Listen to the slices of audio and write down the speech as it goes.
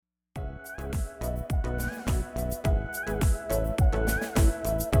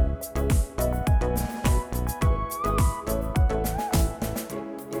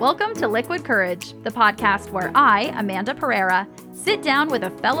Welcome to Liquid Courage, the podcast where I, Amanda Pereira, sit down with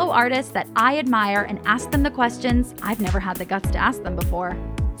a fellow artist that I admire and ask them the questions I've never had the guts to ask them before.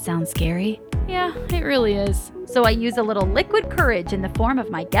 Sounds scary? Yeah, it really is. So I use a little liquid courage in the form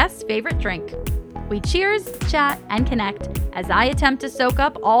of my guest's favorite drink. We cheers, chat, and connect as I attempt to soak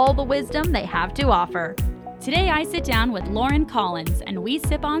up all the wisdom they have to offer. Today I sit down with Lauren Collins and we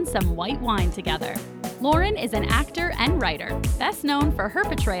sip on some white wine together. Lauren is an actor and writer, best known for her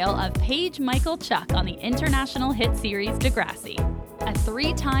portrayal of Paige Michael Chuck on the international hit series Degrassi. A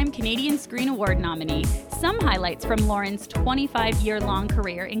 3-time Canadian Screen Award nominee, some highlights from Lauren's 25-year-long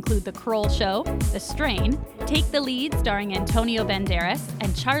career include The Kroll Show, The Strain, Take the Lead starring Antonio Banderas,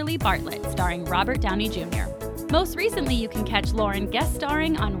 and Charlie Bartlett starring Robert Downey Jr. Most recently, you can catch Lauren guest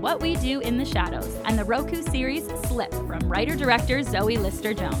starring on What We Do in the Shadows and the Roku series Slip from writer-director Zoe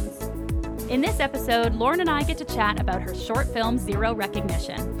Lister-Jones. In this episode, Lauren and I get to chat about her short film Zero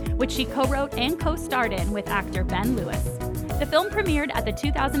Recognition, which she co-wrote and co-starred in with actor Ben Lewis. The film premiered at the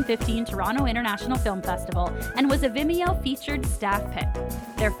 2015 Toronto International Film Festival and was a Vimeo featured staff pick.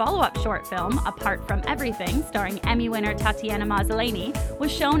 Their follow-up short film, Apart from Everything, starring Emmy winner Tatiana Maslany,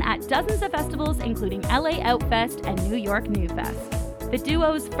 was shown at dozens of festivals including LA Outfest and New York New Fest. The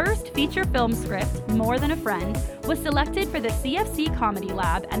duo's first feature film script, More Than a Friend, was selected for the CFC Comedy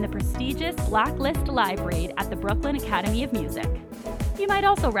Lab and the prestigious Blacklist Live Read at the Brooklyn Academy of Music. You might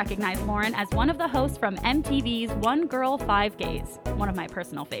also recognize Lauren as one of the hosts from MTV's One Girl, Five Gays, one of my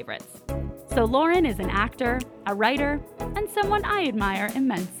personal favorites. So Lauren is an actor, a writer, and someone I admire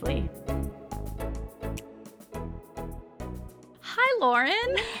immensely. Hi,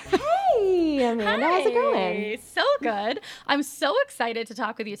 Lauren. Hey, Amanda. Hi. How's it going? So good. I'm so excited to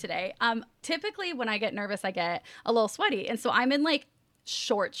talk with you today. Typically when I get nervous, I get a little sweaty. And so I'm in like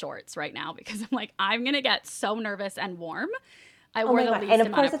shorts right now because I'm like, I'm going to get so nervous and warm. I wore the least and of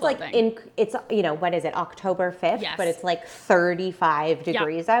amount course of it's clothing. it's what is it, October 5th? Yes. But it's like 35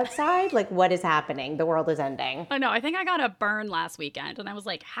 degrees outside. Like, what is happening? The world is ending. I know. I think I got a burn last weekend and I was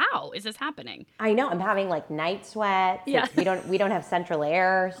like, how is this happening? I know. I'm having like night sweats. Yeah. We don't have central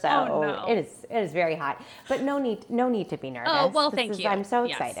air, so no. it is very hot. But no need to be nervous. Oh, well, thank you. I'm so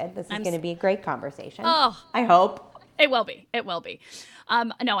Yes. excited. This is going to be a great conversation. Oh. I hope. It will be. It will be.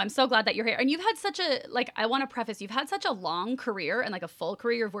 No, I'm so glad that you're here. And you've had such a, I want to preface, you've had such a long career and like a full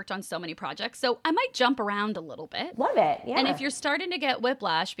career. You've worked on so many projects. So I might jump around a little bit. Love it. Yeah. And if you're starting to get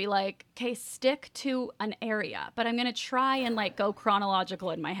whiplash, be like, okay, stick to an area. But I'm going to try and like go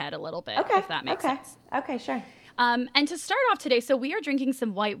chronological in my head a little bit, if that makes sense. Okay, sure. And to start off today, so we are drinking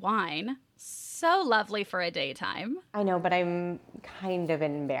some white wine. So lovely for a daytime. I know, but I'm kind of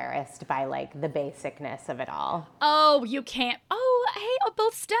embarrassed by like the basicness of it all. Oh, you can't. Oh, hey,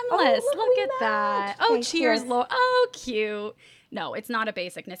 both stemless. Look at that. Oh, Okay, cheers, cheers. Laura. Oh, cute. No, it's not a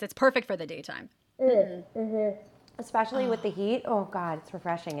basicness. It's perfect for the daytime. Especially with the heat. Oh God, it's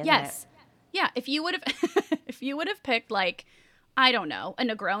refreshing, isn't Yes. Yeah. If you would have, if you would have picked like, I don't know, a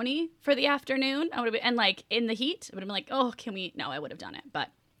Negroni for the afternoon, I would have been, and like in the heat, I would have been like, oh, can we? No, I would have done it, but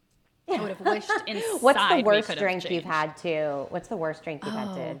I would have wished inside. What's the we worst could have drink you've changed. had to? What's the worst drink you've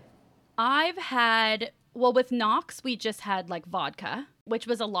had to? I've had, well, with Knox, we just had like vodka, which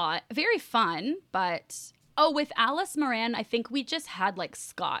was a lot. Very fun, but with Alice Moran, I think we just had like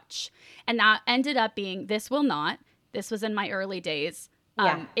scotch. And that ended up being, this was in my early days.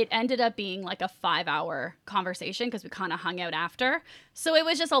 Yeah. It ended up being like a 5-hour conversation because we kind of hung out after. So it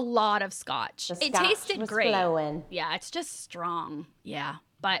was just a lot of scotch. The It scotch tasted was great. flowing. Yeah, it's just strong. Yeah.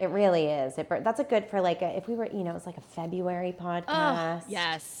 But It really is. That's a good for like if we were, it's like a February podcast.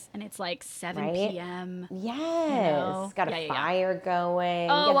 yes. And it's like 7 Right? p.m. Yes. Got a fire going.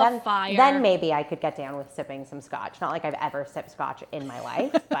 Oh, then, a fire. Then maybe I could get down with sipping some scotch. Not like I've ever sipped scotch in my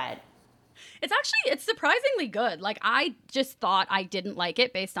life, but It's surprisingly good. Like, I just thought I didn't like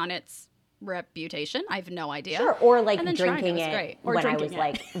it based on its reputation. I have no idea. sure. Or like And then trying drinking was it great. Or when I drinking was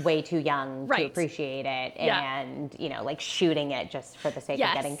it. like way too young to Right. appreciate it, Yeah. and like shooting it just for the sake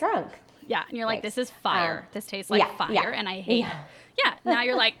Yes. of getting drunk. Yeah, and you're like, Yikes. this is fire. This tastes like yeah, fire, yeah, and I hate yeah. it. Yeah, now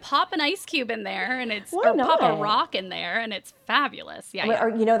you're like, pop an ice cube in there, and it's, Why or pop a not? rock in there, and it's fabulous. Yeah, yeah.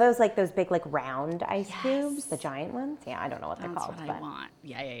 Or those big like round ice cubes, the giant ones. Yeah, I don't know what they're That's called, what but I want.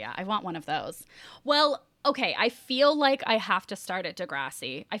 Yeah. I want one of those. Well, okay, I feel like I have to start at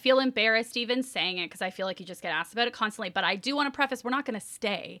Degrassi. I feel embarrassed even saying it because I feel like you just get asked about it constantly. But I do want to preface, we're not going to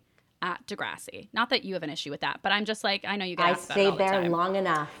stay at Degrassi. Not that you have an issue with that, but I'm just like, I know you get I asked about it all stayed the there time. long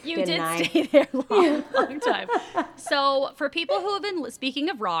enough. You didn't did I? stay there long time. So for people who have been, speaking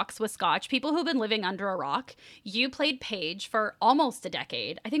of rocks with Scotch, people who have been living under a rock, you played Paige for almost a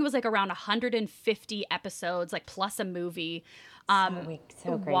decade. I think it was like around 150 episodes, like plus a movie.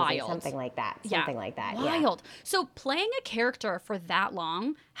 So crazy. Wild. Something like that. Something like that. Wild. So playing a character for that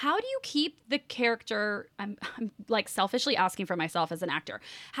long, how do you keep the character, I'm like selfishly asking for myself as an actor,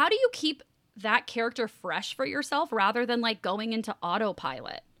 how do you keep that character fresh for yourself rather than like going into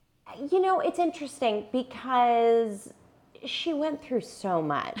autopilot? You know, it's interesting because she went through so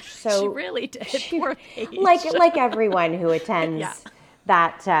much. So She really did. Poor Paige. like everyone who attends Yeah.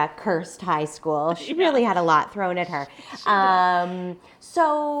 that cursed high school, she really had a lot thrown at her.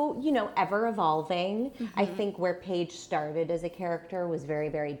 So, you know, ever evolving. I think where Paige started as a character was very,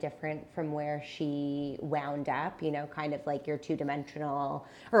 very different from where she wound up, you know, kind of like your two-dimensional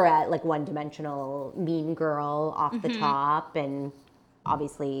or like one-dimensional mean girl off the top. And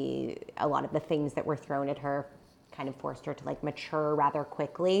obviously a lot of the things that were thrown at her kind of forced her to like mature rather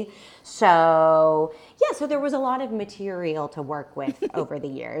quickly. So yeah, so there was a lot of material to work with over the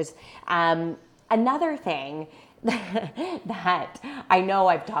years. Another thing that I know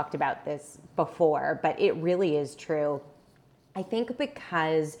I've talked about this before, but it really is true. I think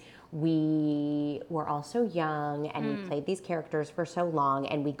because we were all so young and we played these characters for so long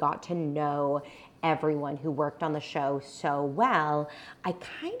and we got to know everyone who worked on the show so well, I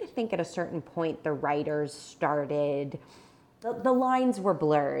kind of think at a certain point the writers started, the lines were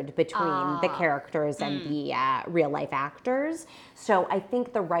blurred between the characters and the real life actors. So I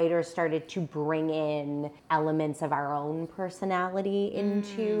think the writers started to bring in elements of our own personality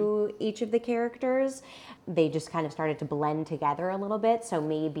into each of the characters. They just kind of started to blend together a little bit. So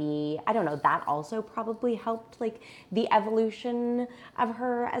maybe, I don't know, that also probably helped like the evolution of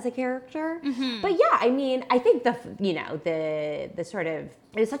her as a character. But yeah, I mean, I think the sort of,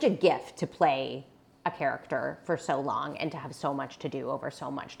 it was such a gift to play a character for so long and to have so much to do over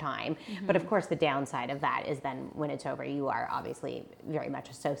so much time. But of course the downside of that is then when it's over, you are obviously very much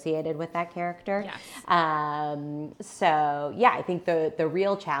associated with that character. Yes. So yeah, I think the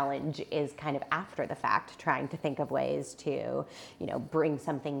real challenge is kind of after the fact, trying to think of ways to, you know, bring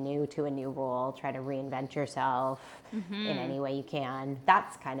something new to a new role, try to reinvent yourself in any way you can.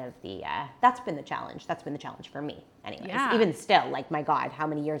 That's kind of that's been the challenge. That's been the challenge for me anyways. Yeah. Even still, like, my God, how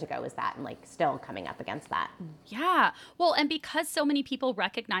many years ago was that? And like still coming up against that. Yeah. Well, and because so many people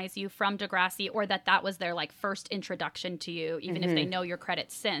recognize you from Degrassi, or that was their like first introduction to you, even if they know your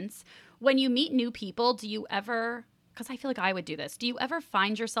credits since, when you meet new people, do you ever, because I feel like I would do this, do you ever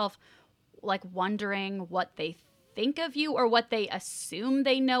find yourself like wondering what they think of you or what they assume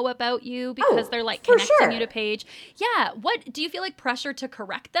they know about you because they're like for connecting sure. you to Paige? Yeah. What do you feel like pressure to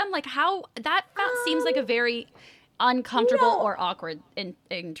correct them? Like how that seems like a very uncomfortable No. or awkward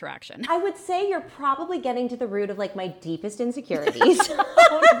interaction. I would say you're probably getting to the root of like my deepest insecurities.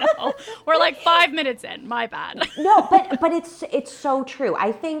 Oh no. We're like 5 minutes in. My bad. No, but it's so true.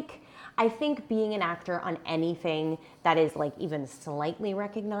 I think being an actor on anything that is like even slightly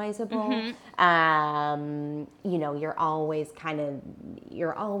recognizable, you know, you're always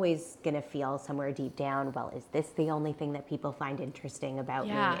gonna feel somewhere deep down, well, is this the only thing that people find interesting about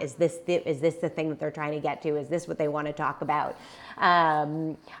Yeah. me? Is this the thing that they're trying to get to? Is this what they want to talk about?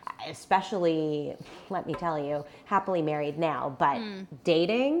 Especially, let me tell you, happily married now, but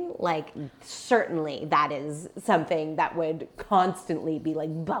dating, like, certainly that is something that would constantly be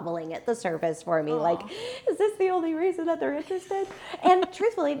like bubbling at the surface for me. Like, is this the only reason that they're interested? And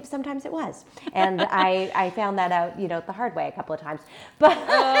truthfully, sometimes it was. And I found that out, you know, the hard way a couple of times. But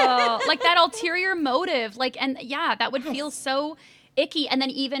Like that ulterior motive, like, and yeah, that would feel so icky. And then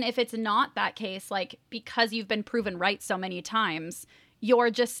even if it's not that case, like, because you've been proven right so many times,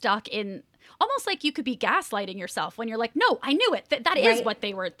 you're just stuck in almost like you could be gaslighting yourself when you're like, no, I knew it. That is Right. what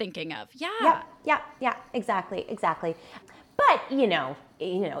they were thinking of. Yeah. Yeah, exactly. But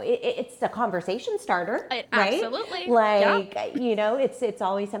it's a conversation starter, right? Absolutely. Like, you know, it's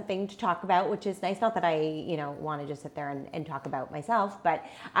always something to talk about, which is nice. Not that I, you know, want to just sit there and talk about myself, but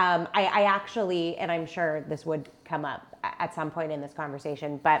I actually, and I'm sure this would come up at some point in this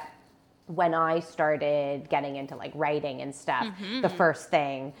conversation, but when I started getting into like writing and stuff, the first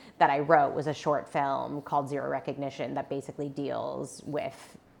thing that I wrote was a short film called Zero Recognition that basically deals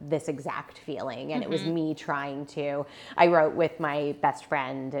with this exact feeling. And it was me trying to, I wrote with my best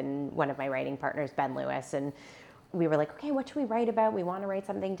friend and one of my writing partners, Ben Lewis, and we were like, okay, what should we write about? We want to write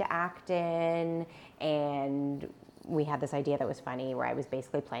something to act in. And we had this idea that was funny where I was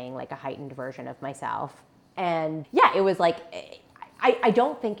basically playing like a heightened version of myself. And yeah, it was like, I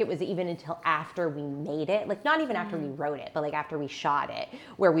don't think it was even until after we made it, like not even after we wrote it, but like after we shot it,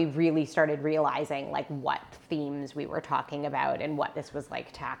 where we really started realizing like what themes we were talking about and what this was like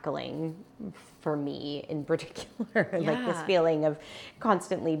tackling for me in particular. Like this feeling of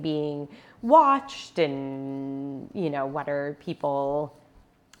constantly being watched and, you know, what are people's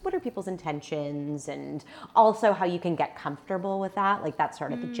intentions, and also how you can get comfortable with that. Like that's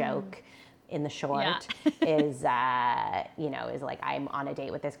sort of the joke in the short is, you know, is like I'm on a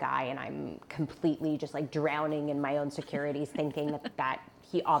date with this guy and I'm completely just like drowning in my own insecurities, thinking that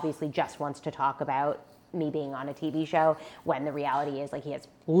he obviously just wants to talk about me being on a TV show, when the reality is like he has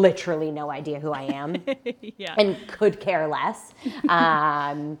literally no idea who I am and could care less.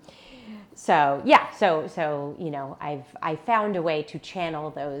 So you know, I found a way to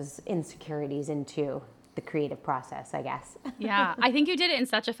channel those insecurities into the creative process, I guess. Yeah, I think you did it in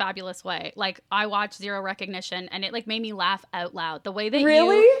such a fabulous way. Like I watched Zero Recognition and it like made me laugh out loud. The way that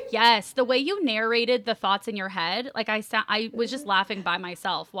the way you narrated the thoughts in your head, like I was just laughing by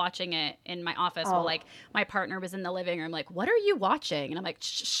myself watching it in my office while like my partner was in the living room like, "What are you watching?" And I'm like,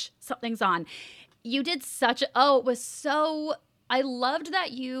 "Shh, something's on." You did such it was so, I loved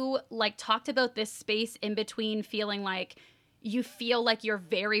that you like talked about this space in between feeling like you feel like you're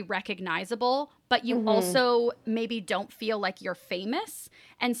very recognizable, but you also maybe don't feel like you're famous.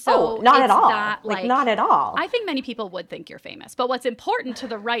 And so not at all. Like not at all. I think many people would think you're famous, but what's important to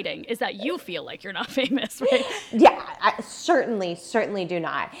the writing is that you feel like you're not famous, right? Yeah, I certainly do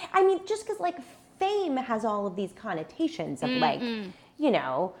not. I mean, just because like fame has all of these connotations of like, you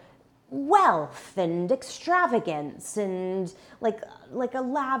know, wealth and extravagance and like a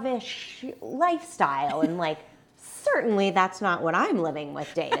lavish lifestyle, and like certainly that's not what I'm living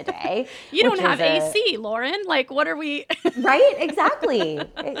with day to day. You don't have AC, Lauren. Like, what are we? Right? Exactly.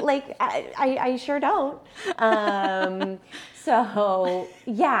 Like, I sure don't. So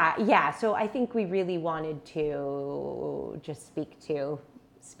yeah. So I think we really wanted to just speak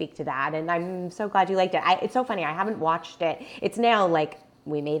to that, and I'm so glad you liked it. It's so funny. I haven't watched it. It's now like,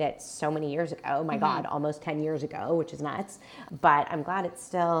 we made it so many years ago. My God, almost 10 years ago, which is nuts. But I'm glad it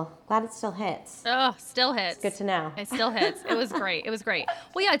still hits. Oh, still hits. It's good to know. It still hits. It was great.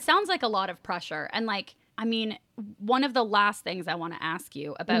 Well, yeah, it sounds like a lot of pressure. And like, I mean, one of the last things I want to ask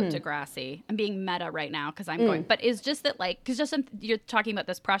you about Degrassi, I'm being meta right now because I'm going, but is just that like, because just you're talking about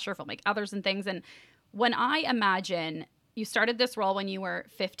this pressure from like others and things. And when I imagine, you started this role when you were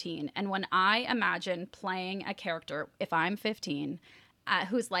 15. And when I imagine playing a character, if I'm 15,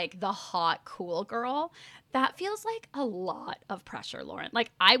 who's like the hot, cool girl, that feels like a lot of pressure, Lauren.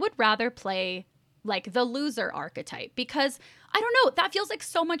 Like, I would rather play like the loser archetype, because I don't know, that feels like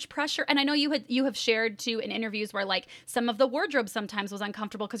so much pressure. And I know you have shared too in interviews where like some of the wardrobe sometimes was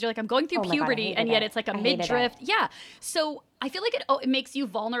uncomfortable because you're like, I'm going through puberty, and yet it's like a midriff. Yeah. So I feel like it makes you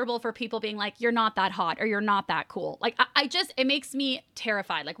vulnerable for people being like, you're not that hot or you're not that cool. Like it makes me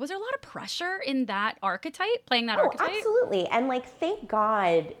terrified. Like, was there a lot of pressure in that archetype, playing that archetype? Absolutely. And like, thank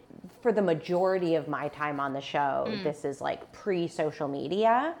God for the majority of my time on the show, this is like pre-social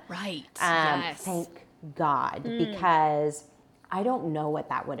media. Right. Yes. Thank God, because I don't know what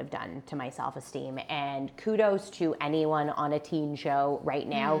that would have done to my self-esteem. And kudos to anyone on a teen show right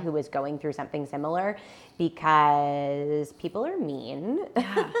now who is going through something similar, because people are mean.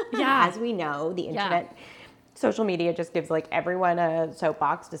 Yeah. As we know, the internet, social media just gives like everyone a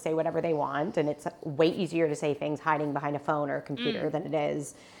soapbox to say whatever they want. And it's way easier to say things hiding behind a phone or a computer than it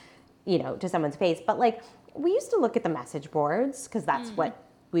is, you know, to someone's face. But like, we used to look at the message boards because that's what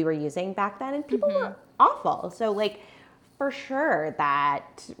we were using back then, and people were awful. So like, for sure,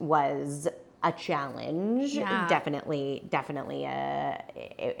 that was a challenge. Yeah. Definitely,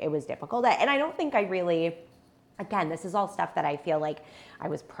 it was difficult. And I don't think I really, again, this is all stuff that I feel like I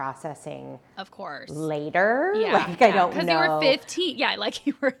was processing. Of course. Later. Yeah. Like, I don't know. Because you were 15. Yeah, like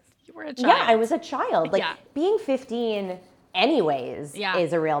you were a child. Yeah, I was a child. Like, being 15 anyways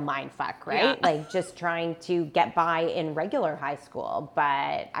is a real mind fuck, right? Yeah. Like, just trying to get by in regular high school.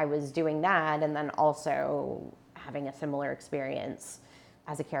 But I was doing that, and then also having a similar experience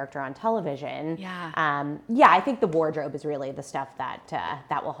as a character on television. Yeah. I think the wardrobe is really the stuff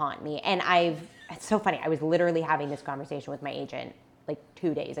that will haunt me. And it's so funny. I was literally having this conversation with my agent like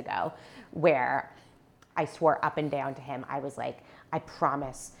 2 days ago, where I swore up and down to him. I was like, I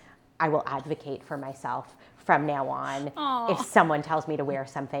promise I will advocate for myself from now on. Aww. If someone tells me to wear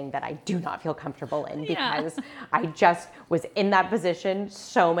something that I do not feel comfortable in, because I just was in that position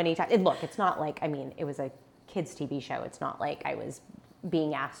so many times. And look, it's not like, I mean, it was a kids TV show. It's not like I was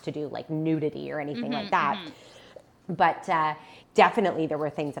being asked to do like nudity or anything like that. But definitely there were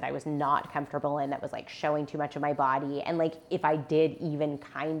things that I was not comfortable in that was like showing too much of my body. And like if I did even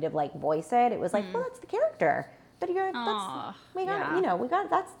kind of like voice it, it was like, well, that's the character. But you're,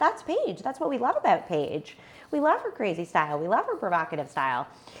 that's Paige. That's what we love about Paige. We love her crazy style. We love her provocative style.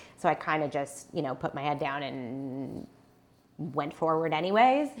 So I kind of just, put my head down and went forward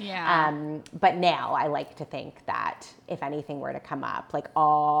anyways. Yeah. But now I like to think that if anything were to come up, like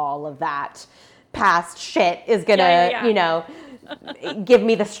all of that past shit is gonna, give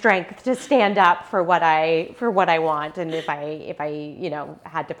me the strength to stand up for what I want. And if I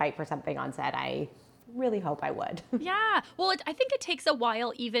had to fight for something on set, I really hope I would. Yeah. Well, I think it takes a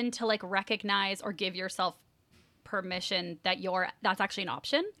while even to like recognize or give yourself permission that that's actually an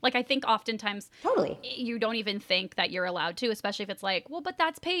option. Like I think oftentimes totally you don't even think that you're allowed to, especially if it's like, well, but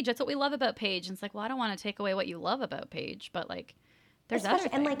that's Paige. That's what we love about Paige. And it's like, well, I don't want to take away what you love about Paige, but like there's other things.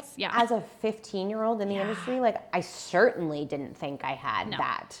 And like as a 15-year-old in the industry, like I certainly didn't think I had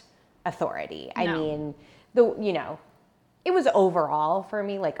that authority. I mean, it was overall for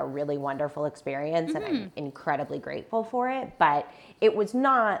me like a really wonderful experience and I'm incredibly grateful for it, but it was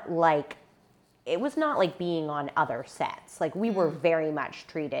not like being on other sets. Like we were very much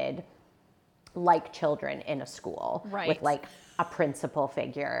treated like children in a school with like a principal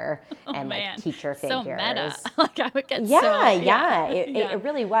figure and like teacher figures. So meta. Like I would get It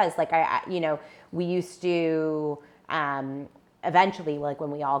really was. Like we used to eventually, like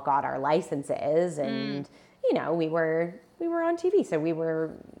when we all got our licenses and we were on TV, so we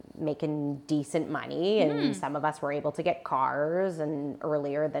were making decent money and some of us were able to get cars and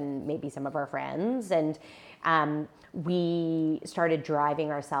earlier than maybe some of our friends, and we started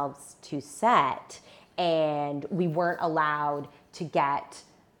driving ourselves to set and we weren't allowed to get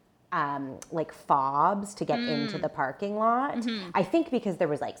like fobs to get into the parking lot. I think because there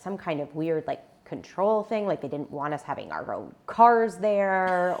was like some kind of weird like control thing, like they didn't want us having our own cars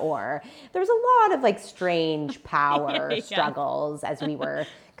there, or there was a lot of like strange power struggles as we were,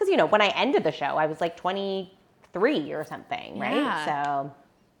 because when I ended the show I was like 23 or something, right? So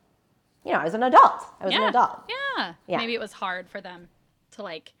I was an adult. Yeah. Maybe it was hard for them to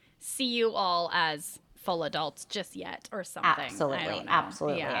like see you all as full adults just yet or something.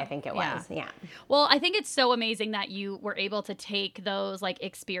 Absolutely. I think it was. Yeah. Well, I think it's so amazing that you were able to take those like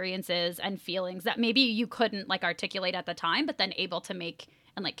experiences and feelings that maybe you couldn't like articulate at the time, but then able to make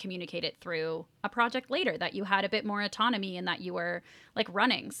and like communicate it through a project later, that you had a bit more autonomy and that you were like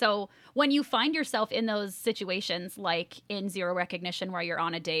running. So when you find yourself in those situations, like in Zero Recognition, where you're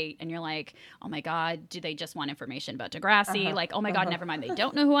on a date and you're like, oh my God, do they just want information about Degrassi? Like, oh my God, never mind. They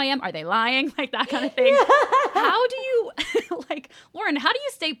don't know who I am. Are they lying? Like that kind of thing. How do you like, Lauren, how do you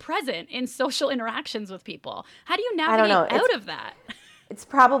stay present in social interactions with people? How do you navigate out of that? It's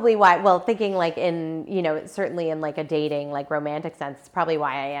probably why, thinking like in, certainly in like a dating, like romantic sense, it's probably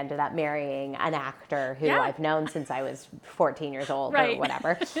why I ended up marrying an actor who I've known since I was 14 years old or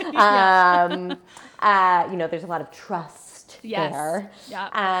whatever. There's a lot of trust there.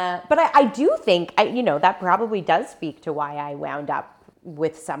 But I do think, that probably does speak to why I wound up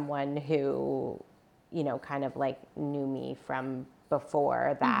with someone who, kind of like knew me from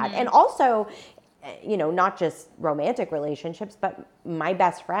before that. And also, not just romantic relationships, but my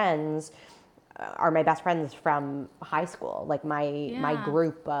best friends are my best friends from high school. Like my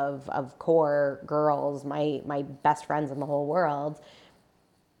group of core girls, my best friends in the whole world,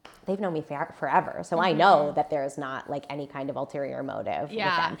 they've known me forever. So I know that there's not like any kind of ulterior motive with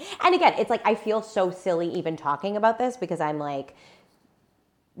them. And again, it's like I feel so silly even talking about this because I'm like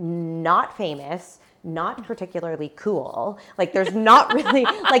not famous, not particularly cool. Like there's not really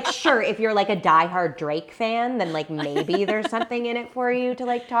like, sure, if you're like a diehard Drake fan, then like maybe there's something in it for you to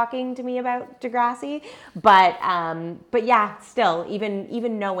like talking to me about Degrassi. But yeah, still,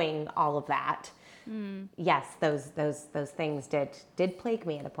 even knowing all of that, yes, those things did plague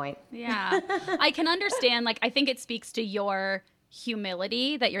me at a point. Yeah. I can understand, like I think it speaks to your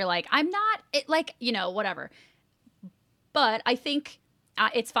humility that you're like, I'm not like, whatever. But I think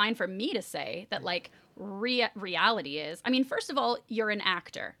it's fine for me to say that like reality is, I mean, first of all, you're an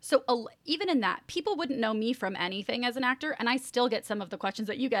actor. So even in that, people wouldn't know me from anything as an actor. And I still get some of the questions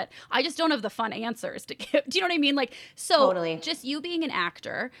that you get. I just don't have the fun answers to give. Do you know what I mean? Like, so totally. Just you being an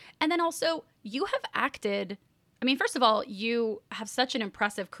actor. And then also you have acted. I mean, first of all, you have such an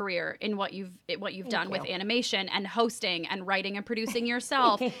impressive career in what you've done with animation and hosting and writing and producing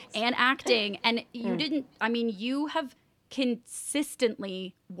yourself and acting. And you you have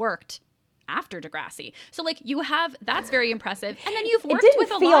consistently worked after Degrassi. So like you have, that's very impressive. And then you've It worked didn't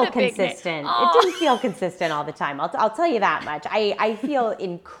with a feel lot of big consistent. Oh. It didn't feel consistent all the time. I'll tell you that much. I feel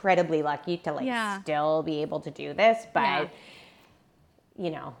incredibly lucky to like still be able to do this, but you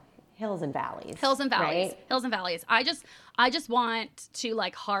know, hills and valleys. Hills and valleys. Right? Hills and valleys. I just want to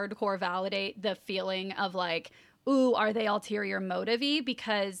like hardcore validate the feeling of like, ooh, are they ulterior motive-y?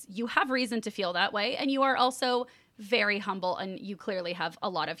 Because you have reason to feel that way. And you are also very humble, and you clearly have a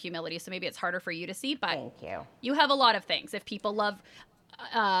lot of humility. So maybe it's harder for you to see, but Thank you. You have a lot of things. If people love,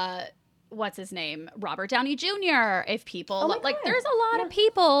 what's his name? Robert Downey Jr. If people like, there's a lot of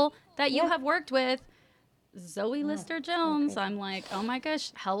people that you have worked with. Zoe Lister-Jones. I'm like, oh my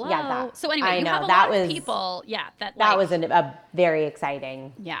gosh, hello. Yeah, so anyway, you have a that lot was, of people. Yeah, that was a very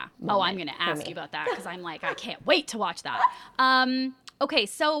exciting. Yeah. Oh, I'm going to ask you about that because I'm like, I can't wait to watch that. Okay,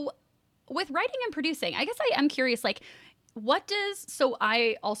 so with writing and producing, I guess I am curious, like, so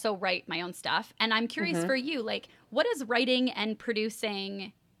I also write my own stuff, and I'm curious for you, like, what does writing and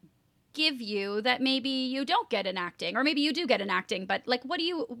producing give you that maybe you don't get in acting, or maybe you do get in acting, but like,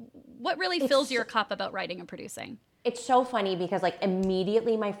 what really fills your cup about writing and producing? It's so funny because like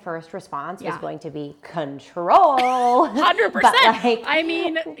immediately my first response was going to be control. 100%. Like, I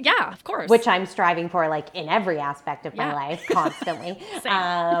mean, yeah, of course. Which I'm striving for like in every aspect of my life constantly.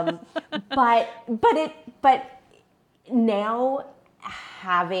 But now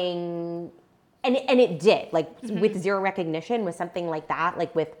having, and it did, like with Zero Recognition, with something like that,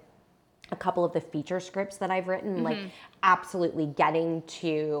 like with a couple of the feature scripts that I've written, like absolutely getting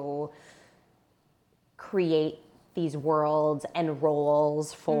to create these worlds and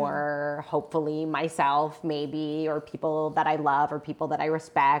roles for hopefully myself maybe, or people that I love or people that I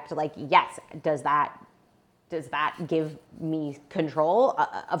respect. Like, yes, does that give me control?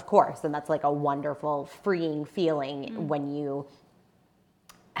 Of course. And that's like a wonderful freeing feeling when you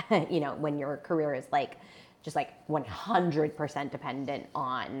know, when your career is like just like 100% dependent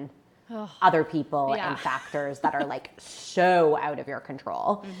on other people and factors that are like so out of your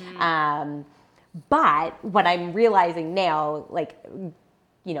control. But what I'm realizing now, like,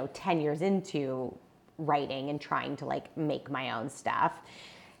 you know, 10 years into writing and trying to like make my own stuff,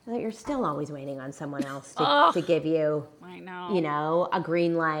 that you're still always waiting on someone else to give you, I know, you know, a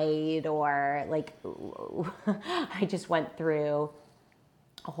green light, or like, I just went through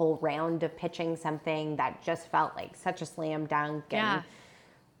a whole round of pitching something that just felt like such a slam dunk.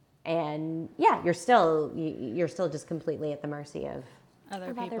 And you're still just completely at the mercy of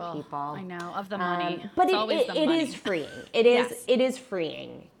other people. I know, of the money. But it is freeing. It is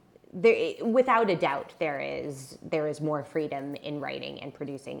freeing. There, without a doubt, there is more freedom in writing and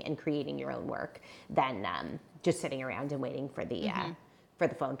producing and creating your own work than just sitting around and waiting for the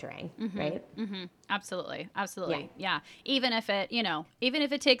phone to ring, right? Absolutely. Yeah. Even if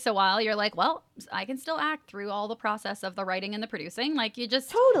it takes a while, you're like, well, I can still act through all the process of the writing and the producing. Like, you just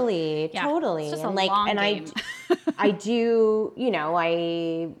totally. It's just and a long game. I do, you know,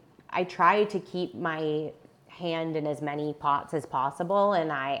 I try to keep my hand in as many pots as possible,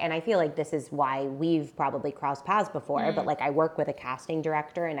 and I feel like this is why we've probably crossed paths before. But like, I work with a casting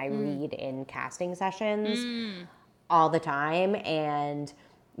director, and I read in casting sessions all the time, and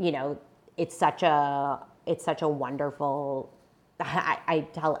you know, it's such a wonderful, I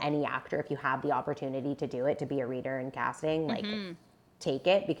tell any actor, if you have the opportunity to do it, to be a reader in casting, like take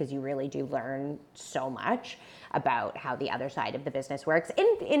it, because you really do learn so much about how the other side of the business works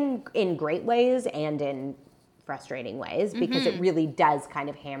in great ways and in frustrating ways, because it really does kind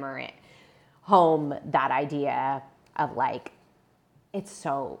of hammer it home, that idea of like, it's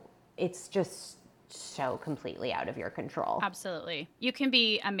just so completely out of your control. Absolutely. You can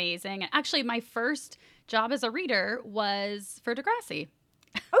be amazing. Actually, my first job as a reader was for Degrassi.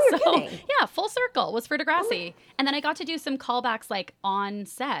 Oh, you're kidding. Yeah, full circle was for Degrassi. And then I got to do some callbacks like on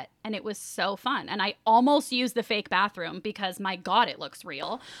set, and it was so fun. And I almost used the fake bathroom because, my God, it looks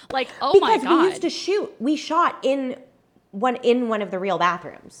real. Like, oh my God. Because we shot in one of the real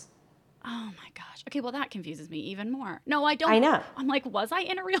bathrooms. Oh my gosh. Okay, well, that confuses me even more. No, I don't. I know. I'm like, was I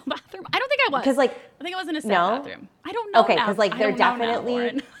in a real bathroom? I don't think I was. Because like, I think I was in a set bathroom. I don't know. Okay, because like, they're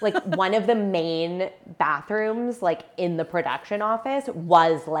definitely like one of the main bathrooms like in the production office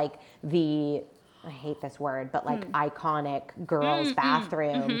was like I hate this word, but like iconic girls'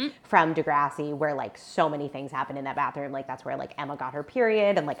 bathroom from Degrassi, where like so many things happen in that bathroom. Like, that's where like Emma got her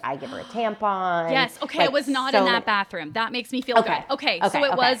period, and like I give her a tampon. Yes. Okay. Like, I was not in that bathroom. That makes me feel good. Okay. So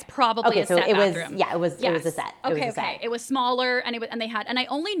it was probably a set bathroom. It was a set. Okay. It was smaller, and I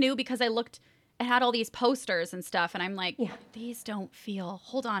only knew because I looked it had all these posters and stuff, and I'm like, these don't feel.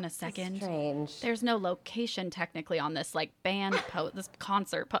 Hold on a second. That's strange. There's no location technically on this like band this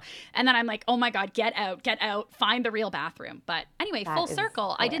concert, and then I'm like, oh my god, get out, find the real bathroom. But anyway, full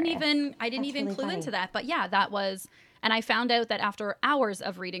circle. Hilarious. I didn't even really clue funny. into that. But yeah, that was. And I found out that after hours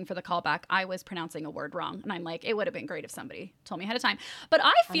of reading for the callback, I was pronouncing a word wrong. And I'm like, it would have been great if somebody told me ahead of time. But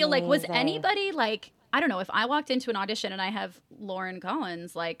I feel like, was anybody like, I don't know, if I walked into an audition and I have Lauren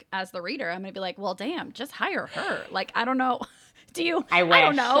Collins like as the reader, I'm going to be like, well, damn, just hire her. Like, I don't know. Do you? I wish. I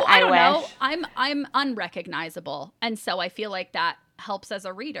don't know. I don't know. wish. I'm unrecognizable. And so I feel like that helps as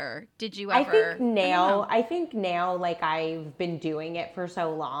a reader. Did you I ever? think now, like I've been doing it for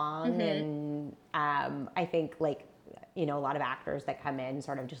so long, and I think like, you know, a lot of actors that come in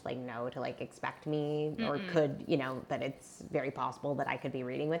sort of just like know to like expect me or could, you know, that it's very possible that I could be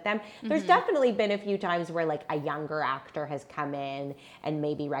reading with them. There's definitely been a few times where like a younger actor has come in and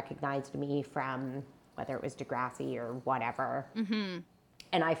maybe recognized me from whether it was Degrassi or whatever.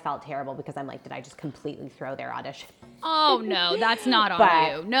 And I felt terrible because I'm like, did I just completely throw their audition? Oh no, that's not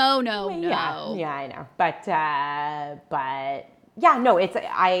on you. No. Yeah, I know. But yeah, no, it's,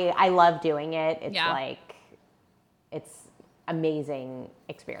 I love doing it. It's like, it's amazing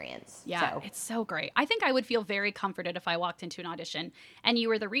experience. Yeah, it's so great. I think I would feel very comforted if I walked into an audition and you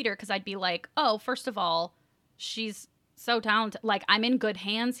were the reader, because I'd be like, oh, first of all, she's so talented. Like, I'm in good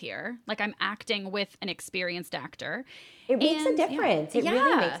hands here. Like, I'm acting with an experienced actor. It makes a difference. It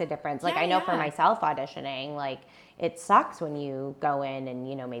really makes a difference. Like, I know for myself auditioning, like, it sucks when you go in and,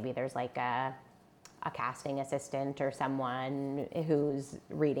 you know, maybe there's like a casting assistant or someone who's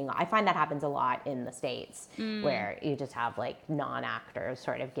reading. I find that happens a lot in the States where you just have like non-actors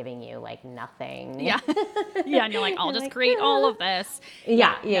sort of giving you like nothing. Yeah. Yeah. And you're like, I'll just create all of this.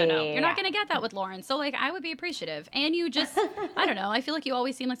 Yeah. You're not going to get that with Lauren. So like, I would be appreciative. And you just, I don't know. I feel like you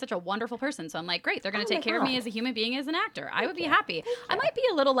always seem like such a wonderful person. So I'm like, great. They're going to take care of me as a human being, as an actor. I would be happy. I might be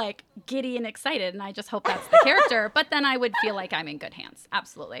a little like giddy and excited, and I just hope that's the character, but then I would feel like I'm in good hands.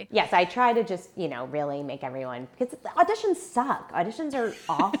 Absolutely. Yes. I try to just, you know, really make everyone, because the auditions suck. Auditions are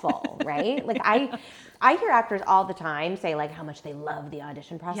awful, right? Like I hear actors all the time say like how much they love the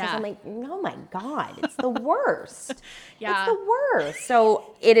audition process. Yeah. I'm like, oh my God, it's the worst. Yeah. It's the worst.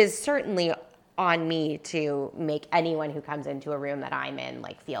 So it is certainly on me to make anyone who comes into a room that I'm in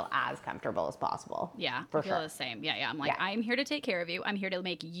like feel as comfortable as possible. Yeah, for I feel sure. the same. Yeah. I'm like, I'm here to take care of you. I'm here to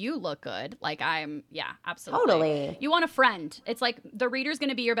make you look good. Like absolutely. Totally. You want a friend. It's like the reader's going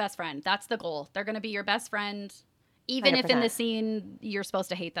to be your best friend. That's the goal. They're going to be your best friend. Even if in the 100%. scene you're supposed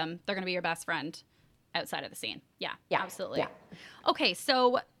to hate them, they're going to be your best friend outside of the scene. Yeah, absolutely. Yeah. Okay,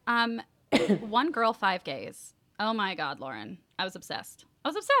 so One Girl, Five Gays. Oh my God, Lauren. I was obsessed.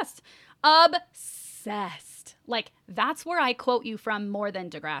 Obsessed. Like, that's where I quote you from more than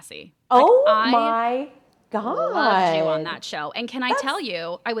Degrassi. Like, My God. Loved you on that show. And can I tell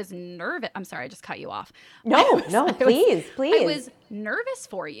you, I was nervous. I'm sorry, I just cut you off. No, please. I was nervous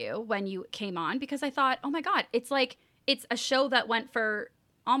for you when you came on, because I thought, oh my God, it's a show that went for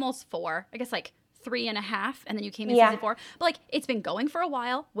almost 4, I guess like 3.5, and then you came in season 4. But like, it's been going for a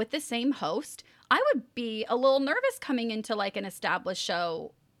while with the same host. I would be a little nervous coming into like an established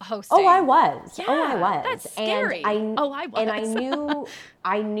show hosting. Oh, I was. Yeah, that's scary. And I was. And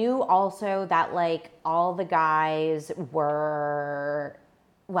I knew also that like all the guys were,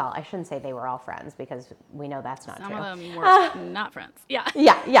 well, I shouldn't say they were all friends, because we know that's not Some true. of them were not friends. Yeah.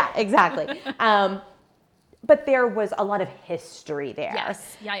 Yeah, exactly. But there was a lot of history there.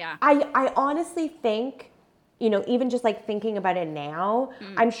 Yes. Yeah. I honestly think, you know, even just like thinking about it now,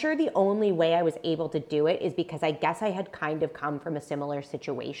 I'm sure the only way I was able to do it is because I guess I had kind of come from a similar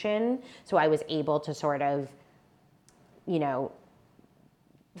situation. So I was able to sort of, you know,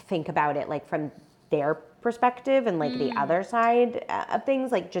 think about it like from their perspective and like the other side of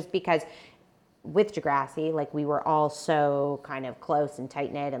things. Like, just because with Degrassi, like we were all so kind of close and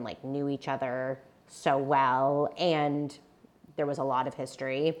tight knit and like knew each other so well, and there was a lot of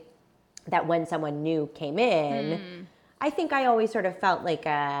history, that when someone new came in, I think I always sort of felt like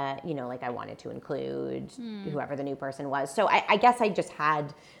you know, like I wanted to include whoever the new person was. So I guess I just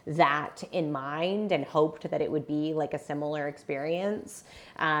had that in mind and hoped that it would be like a similar experience.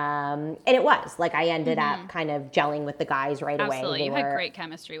 And it was. Like, I ended up kind of gelling with the guys right away. Absolutely. They You had were great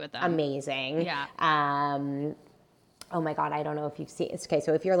chemistry with them. amazing. Yeah. Oh my God, I don't know if you've seen, okay,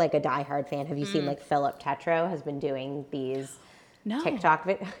 so if you're like a diehard fan, have you seen like Philip Tetreault has been doing these No. TikTok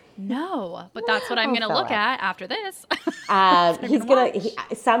video. No, but that's what I'm going to look at after this. I'm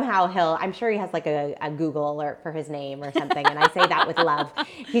sure he has like a Google alert for his name or something. And I say that with love.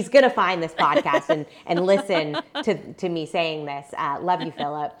 He's going to find this podcast and listen to me saying this. Love you,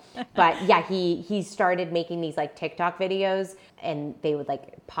 Philip. But yeah, he started making these like TikTok videos, and they would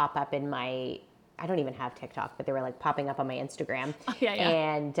like pop up in I don't even have TikTok, but they were like popping up on my Instagram. Oh, yeah.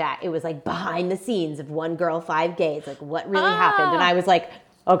 And it was like behind the scenes of One Girl, 5 Gays, like what really happened. And I was like,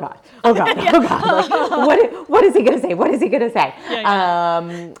 oh God. Like, what is he going to say? What is he going to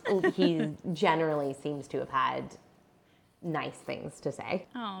say? He generally seems to have had nice things to say.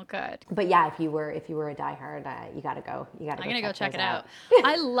 Oh, good. But yeah, if you were a diehard, you gotta go. I'm gonna go check it out.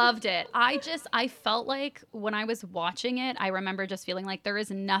 I loved it. I felt like when I was watching it, I remember just feeling like there is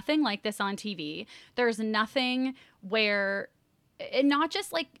nothing like this on TV. There's nothing where, and not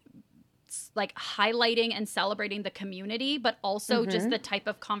just like highlighting and celebrating the community, but also just the type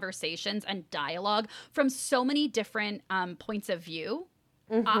of conversations and dialogue from so many different points of view.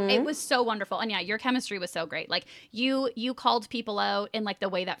 It was so wonderful. And yeah, your chemistry was so great. Like you called people out in like the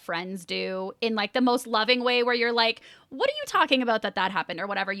way that friends do, in like the most loving way, where you're like, what are you talking about that happened or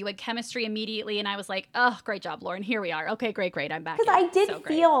whatever? You had chemistry immediately. And I was like, oh, great job, Lauren. Here we are. Okay, great. I'm back. Because I did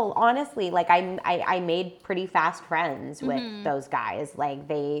feel, honestly, like I made pretty fast friends with those guys. Like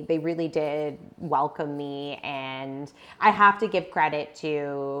they really did welcome me. And I have to give credit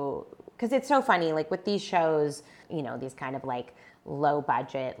to, because it's so funny, like with these shows, you know, these kind of like low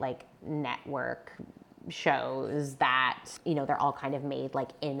budget, like network shows that, you know, they're all kind of made like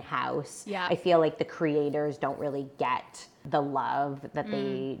in-house. Yeah. I feel like the creators don't really get the love that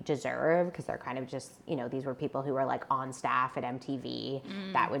they deserve, because they're kind of just, you know, these were people who were like on staff at MTV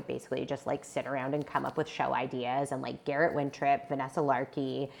that would basically just like sit around and come up with show ideas. And like Garrett Winthrop, Vanessa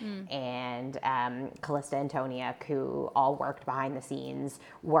Larkey, and Callista Antoniuk, who all worked behind the scenes,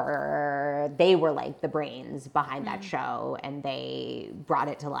 they were like the brains behind that show, and they brought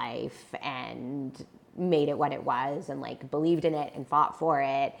it to life and made it what it was, and like believed in it and fought for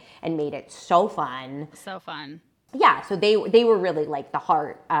it and made it so fun. So fun. Yeah, so they were really like the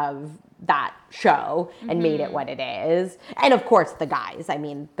heart of that show and made it what it is. And of course the guys. I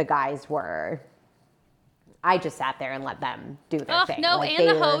mean, the guys were, I just sat there and let them do their thing. No, like, and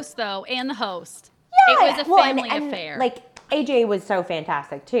the host though, and the host. Yeah, it was a family affair. Like AJ was so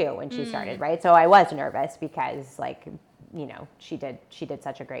fantastic too when she started, right? So I was nervous because like, you know, she did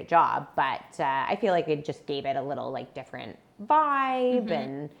such a great job, but I feel like it just gave it a little like different vibe.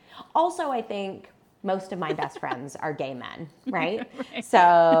 And also I think most of my best friends are gay men, right?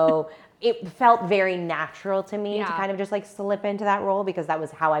 So it felt very natural to me to kind of just like slip into that role, because that was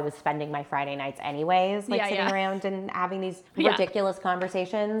how I was spending my Friday nights anyways, like sitting around and having these ridiculous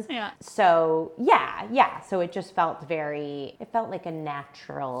conversations. So so it just felt like a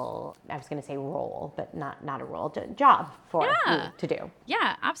natural, I was going to say role, but not a role, job for me to do.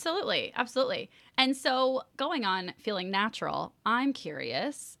 Yeah, absolutely. And so going on feeling natural, I'm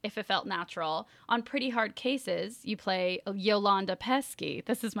curious if it felt natural. On Pretty Hard Cases, you play Yolanda Pesky.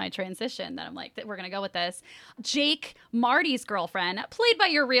 This is my transition that I'm like, we're going to go with this. Jake, Marty's girlfriend, played by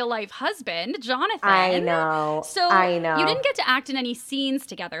your real life husband, Jonathan. I know. You didn't get to act in any scenes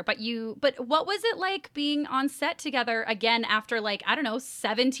together, but what was it like being on set together again after like, I don't know,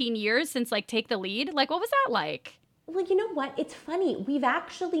 17 years since like Take the Lead? Like, what was that like? Well, you know what? It's funny. We've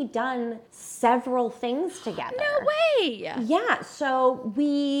actually done several things together. No way. Yeah. So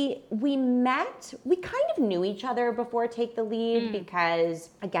we met, we kind of knew each other before Take the Lead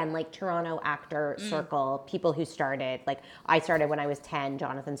because, again, like Toronto actor circle, people who started, like I started when I was 10,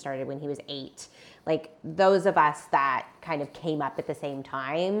 Jonathan started when he was 8. Like those of us that kind of came up at the same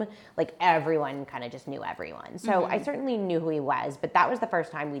time, like everyone kind of just knew everyone. So I certainly knew who he was, but that was the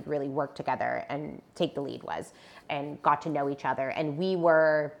first time we'd really worked together, and Take the Lead was, and got to know each other. And we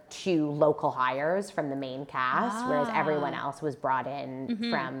were 2 local hires from the main cast, whereas everyone else was brought in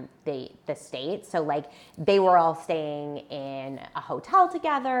from the States. So like they were all staying in a hotel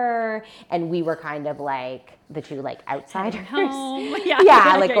together, and we were kind of like the 2 like outsiders. Home.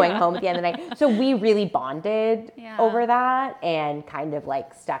 Going home at the end of the night. So we really bonded over that and kind of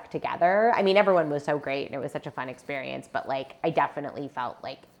like stuck together. I mean, everyone was so great and it was such a fun experience, but like I definitely felt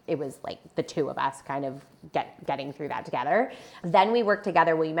like it was like the 2 of us kind of getting through that together. Then we worked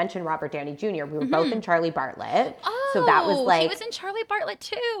together. Well, you mentioned Robert Downey Jr. We were both in Charlie Bartlett. Oh, so that was like, he was in Charlie Bartlett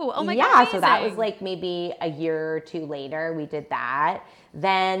too. Oh my God. Yeah, so that was like maybe a year or 2 later we did that.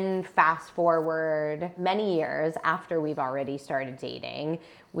 Then fast forward many years after we've already started dating,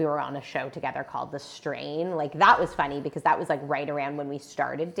 we were on a show together called The Strain. Like that was funny because that was like right around when we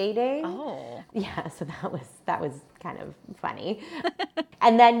started dating. Oh. Yeah, so that was kind of funny.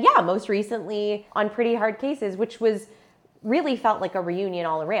 And then most recently on Pretty Hard Cases, which was really felt like a reunion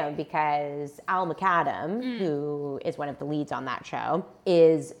all around because Al McAdam, who is one of the leads on that show,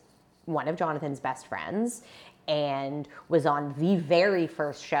 is one of Jonathan's best friends and was on the very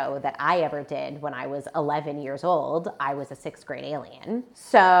first show that I ever did when I was 11 years old. I was a 6th grade alien.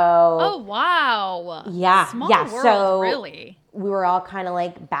 So Oh, wow. Small world, so really. we were all kind of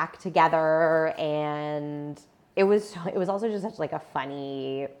like back together, and it was also just such like a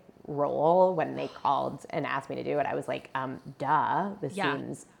funny role when they called and asked me to do it. I was like, duh, this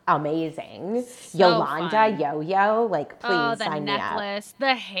seems amazing. So Yolanda, fun. Yo-Yo, like please The sign me up. necklace, the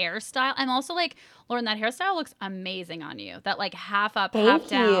hairstyle. I'm also like, Lauren, that hairstyle looks amazing on you. That like half up, Thank half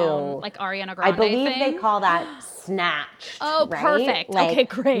down, you. like Ariana Grande I believe thing. they call that snatched. Oh, right? perfect. Like, okay,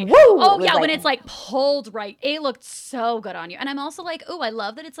 great. Woo! Oh, It was yeah, when like- it's like pulled right. It looked so good on you. And I'm also like, oh, I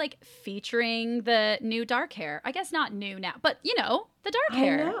love that it's like featuring the new dark hair. I guess not new now, but you know, the dark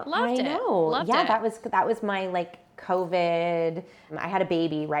hair. Loved it. Loved yeah, it. that was my like COVID. I had a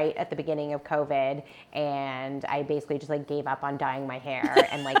baby right at the beginning of COVID, and I basically just like gave up on dyeing my hair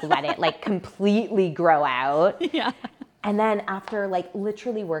and like let it like completely grow out. Yeah. And then after like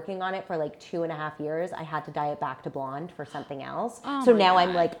literally working on it for like 2.5 years, I had to dye it back to blonde for something else. Oh so my now I'm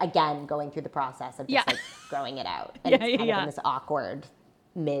God. like again going through the process of just Yeah. like growing it out. And it's kind of in this awkward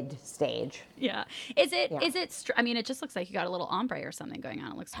mid stage. Yeah. Is it, I mean, it just looks like you got a little ombre or something going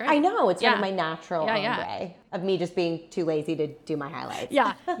on. It looks great. I know, it's kind Yeah. of my natural ombre of me just being too lazy to do my highlights.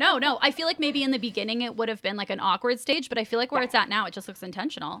 Yeah. No. I feel like maybe in the beginning it would have been like an awkward stage, but I feel like where it's at now, it just looks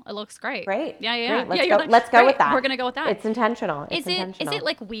intentional. It looks great. Great. Yeah. Great. You're like, Let's go great, with that. We're going to go with that. It's intentional. Is it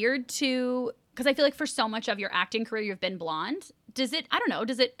like weird to, because I feel like for so much of your acting career, you've been blonde. Does it,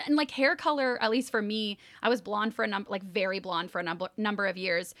 and like hair color, at least for me, I was blonde for very blonde for a number of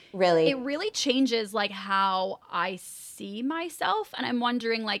years. Really? It really changes like how I see myself. And I'm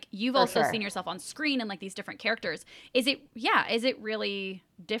wondering, like, you've also seen yourself on screen and like these different characters. Is it really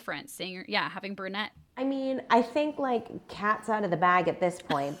different seeing having brunette? I mean, I think like cat's out of the bag at this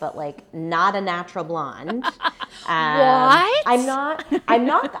point, but like not a natural blonde. What? I'm not,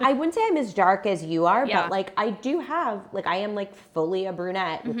 I wouldn't say I'm as dark as you are, Yeah. but like I do have, like I am like fully a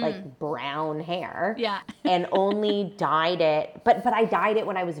brunette with like brown hair. Yeah. And only dyed it, but I dyed it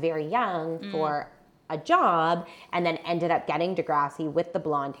when I was very young for a job, and then ended up getting Degrassi with the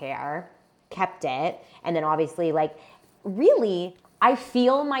blonde hair, kept it, and then obviously like really I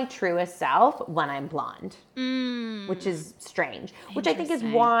feel my truest self when I'm blonde, which is strange, which I think is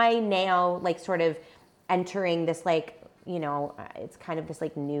Interesting. why now like sort of entering this like, you know, it's kind of this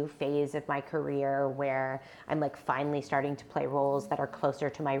like new phase of my career where I'm like finally starting to play roles that are closer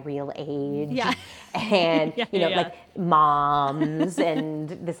to my real age. Yeah. And, you know, yeah. like moms and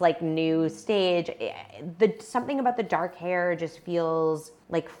this like new stage. Something about the dark hair just feels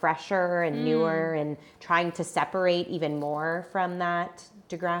like fresher and newer, and trying to separate even more from that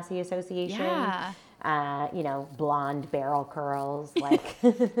Degrassi association. Yeah. You know, blonde barrel curls, like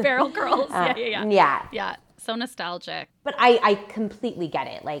Barrel curls. Yeah. Yeah. So nostalgic. But I completely get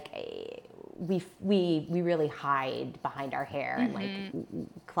it. Like we really hide behind our hair and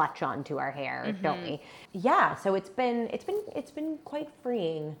like clutch onto our hair, don't we? Yeah. So it's been quite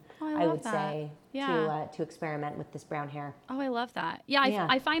freeing, I love would that. say, Yeah. to experiment with this brown hair. Oh, I love that. Yeah, Yeah.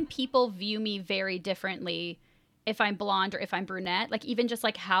 I find people view me very differently if I'm blonde or if I'm brunette. Like even just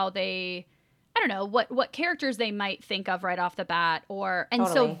like how they, I don't know, what characters they might think of right off the bat, and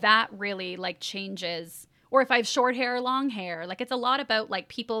so Totally. that really like changes. Or if I have short hair or long hair, like it's a lot about like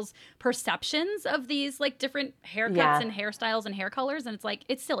people's perceptions of these like different haircuts Yeah. and hairstyles and hair colors. And it's like,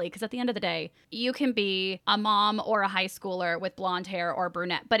 it's silly because at the end of the day, you can be a mom or a high schooler with blonde hair or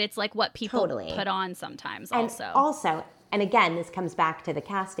brunette, but it's like what people Totally. put on sometimes And also. and again, this comes back to the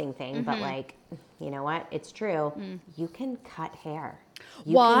casting thing, but like, you know what? It's true. You can cut hair.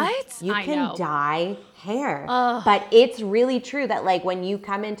 What? You I can know. dye hair. But it's really true that like when you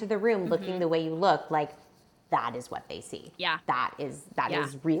come into the room looking the way you look, like that is what they see. Yeah. That is Yeah.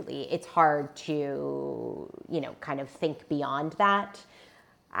 really, it's hard to, you know, kind of think beyond that.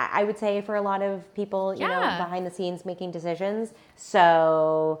 I would say for a lot of people, you know, Yeah. behind the scenes making decisions.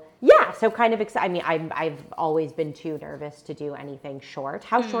 So yeah, so kind of I mean, I've always been too nervous to do anything short.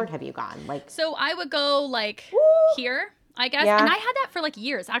 How short have you gone? Like, So I would go like here, I guess. Yeah. And I had that for like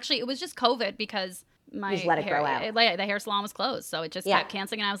years. Actually, it was just COVID because my just let it hair, grow out. the hair salon was closed. So it just Yeah. kept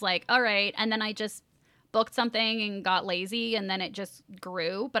canceling. And I was like, all right. And then I just booked something and got lazy and then it just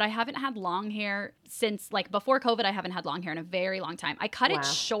grew. But I haven't had long hair since like before COVID. I haven't had long hair in a very long time. I cut it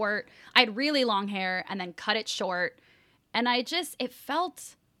short. I had really long hair and then cut it short. And it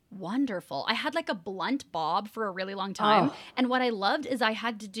felt wonderful. I had like a blunt bob for a really long time. And what I loved is I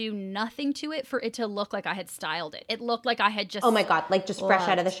had to do nothing to it for it to look like I had styled it. It looked like I had just. Oh my God. Like just fresh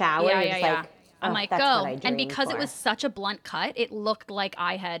out of the shower. Yeah. I'm like, go. And because it was such a blunt cut, it looked like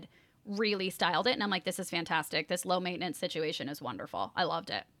I had really styled it. And I'm like, this is fantastic. This low maintenance situation is wonderful. I loved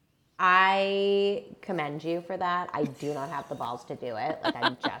it. I commend you for that. I do not have the balls to do it. Like,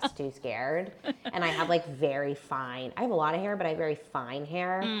 I'm just too scared. And I have like I have a lot of hair, but I have very fine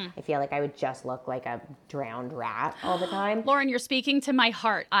hair. I feel like I would just look like a drowned rat all the time. Lauren, you're speaking to my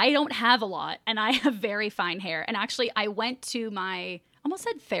heart. I don't have a lot and I have very fine hair. And actually I went to my almost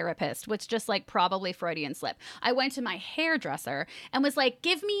said therapist, which just like probably Freudian slip. I went to my hairdresser and was like,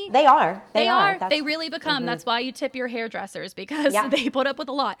 give me. They are. They really become. That's why you tip your hairdressers because they put up with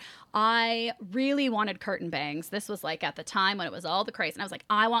a lot. I really wanted curtain bangs. This was like at the time when it was all the craze. And I was like,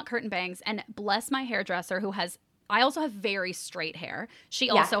 I want curtain bangs. And bless my hairdresser I also have very straight hair.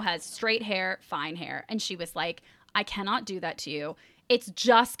 She also has straight hair, fine hair. And she was like, I cannot do that to you. It's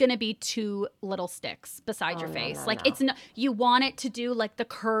just going to be 2 little sticks beside your face. It's not, you want it to do like the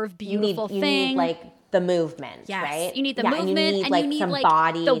curve, beautiful thing. You need like the movement, right? You need the movement and you need some like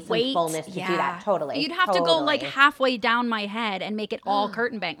body, the some weight. fullness to do that. Totally. You'd have to go like halfway down my head and make it all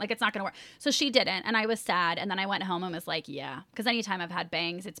curtain bang. Like it's not going to work. So she didn't. And I was sad. And then I went home and was like, because anytime I've had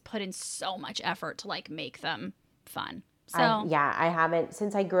bangs, it's put in so much effort to like make them fun. So I haven't,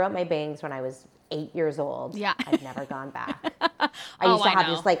 since I grew up my bangs when I was 8 years old. Yeah. I've never gone back. I used to have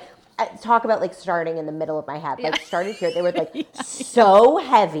this like, talk about like starting in the middle of my head. Like started here, they were like so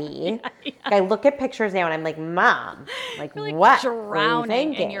heavy. Like, I look at pictures now and I'm like, Mom, like what?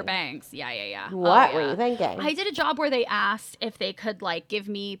 Drowning in your bangs. Yeah. What were you thinking? I did a job where they asked if they could like give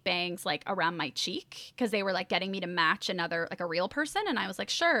me bangs like around my cheek because they were like getting me to match another like a real person, and I was like,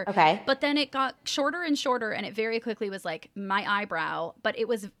 sure. Okay. But then it got shorter and shorter, and it very quickly was like my eyebrow, but it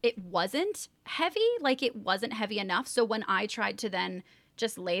wasn't heavy. Like it wasn't heavy enough. So when I tried to then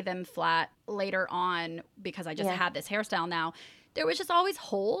just lay them flat later on because I just had this hairstyle now, there was just always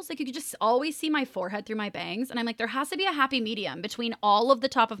holes. Like you could just always see my forehead through my bangs. And I'm like, there has to be a happy medium between all of the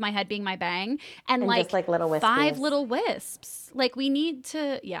top of my head being my bang and like, just like little 5 little wisps. Like we need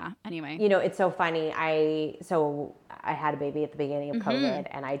to, anyway. You know, it's so funny. I had a baby at the beginning of COVID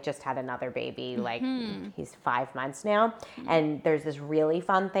and I just had another baby. Like he's 5 months now. And there's this really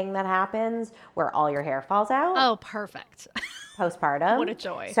fun thing that happens where all your hair falls out. Oh, perfect. Postpartum. What a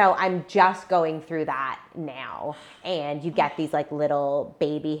joy. So I'm just going through that now. And you get these like little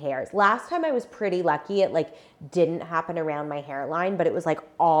baby hairs. Last time I was pretty lucky. It like didn't happen around my hairline, but it was like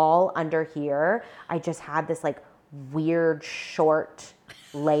all under here. I just had this like weird short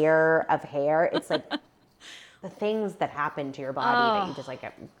layer of hair. It's like the things that happen to your body that you just like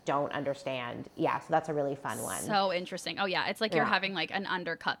don't understand. Yeah, so that's a really fun one. So interesting. Oh yeah, it's like you're having like an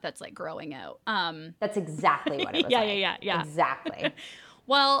undercut that's like growing out. That's exactly what it was. Yeah. Exactly.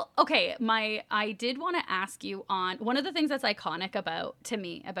 Well, okay, I did want to ask you on one of the things that's iconic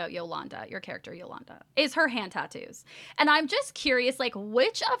about Yolanda, your character Yolanda, is her hand tattoos. And I'm just curious, like,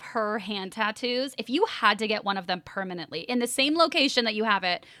 which of her hand tattoos, if you had to get one of them permanently in the same location that you have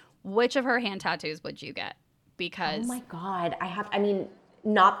it, which of her hand tattoos would you get? Because oh my God,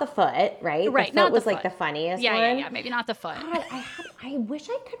 not the foot, right? Right, the foot was like the funniest one. Yeah, maybe not the foot. God, I wish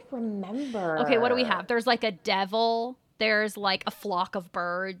I could remember. Okay, what do we have? There's like a devil. There's like a flock of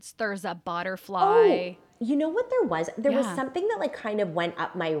birds. There's a butterfly. Oh, you know what there was? There was something that like kind of went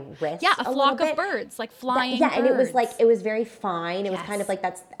up my wrist. Yeah, a flock of birds, like flying birds. And it was like, it was very fine. It was kind of like,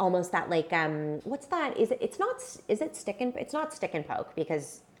 that's almost that like, what's that? Is it stick and, it's not stick and poke,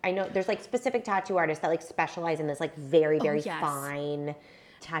 because I know there's like specific tattoo artists that like specialize in this like very, very fine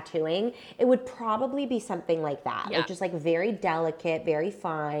tattooing. It would probably be something like that. Like just like very delicate, very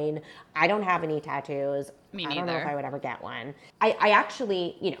fine. I don't have any tattoos. Me neither. I don't know if I would ever get one. I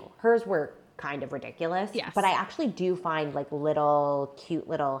actually, you know, hers were kind of ridiculous. Yes. But I actually do find like cute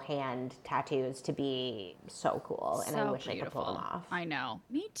little hand tattoos to be so cool. And I wish I could pull them off. I know.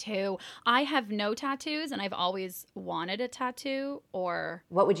 Me too. I have no tattoos and I've always wanted a tattoo. Or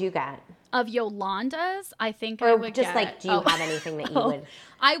what would you get? Of Yolanda's, I think or I would just get. Like, do you have anything that you would?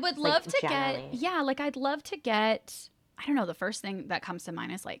 I would love to generally get. Like I'd love to get. I don't know. The first thing that comes to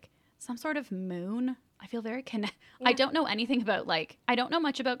mind is like some sort of moon. I feel very I don't know anything about I don't know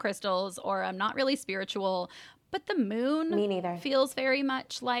much about crystals, or I'm not really spiritual, but the moon Me neither. feels very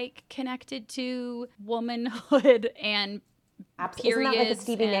much like connected to womanhood and Absolutely. Isn't that like a periods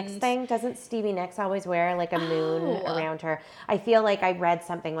Stevie Nicks and- thing? Doesn't Stevie Nicks always wear like a moon around her? I feel like I read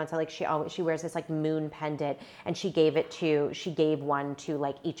something once, like she wears this like moon pendant, and she gave one to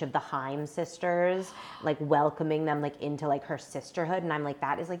like each of the Haim sisters, like welcoming them like into like her sisterhood. And I'm like,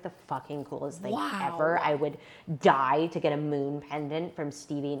 that is like the fucking coolest thing ever. I would die to get a moon pendant from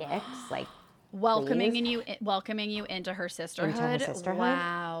Stevie Nicks. Like, welcoming you into her sisterhood.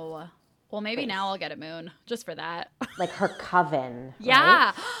 Wow. Well, maybe now I'll get a moon just for that. Like her coven. Yeah.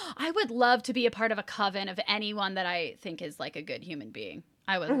 Right? I would love to be a part of a coven of anyone that I think is like a good human being.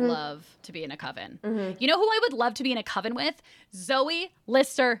 I would love to be in a coven. You know who I would love to be in a coven with? Zoe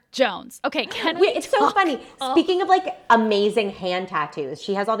Lister-Jones. Okay, can we It's so funny. Speaking of like amazing hand tattoos,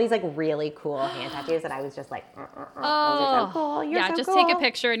 she has all these like really cool hand tattoos that I was just like, those are so cool. You're so just cool. take a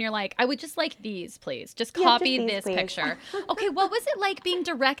picture and you're like, I would just like these, please. Just Yeah, copy just these, this please. picture. Okay, what was it like being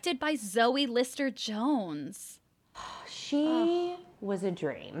directed by Zoe Lister-Jones? She was a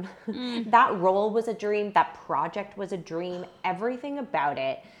dream. That role was a dream. That project was a dream. Everything about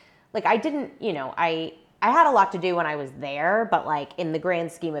it. Like I didn't, I had a lot to do when I was there, but like in the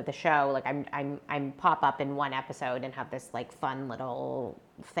grand scheme of the show, like I'm pop up in one episode and have this like fun little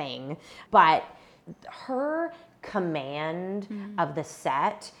thing. But her command of the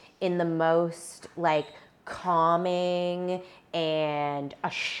set in the most like calming and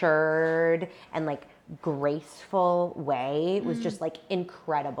assured and like graceful way was just like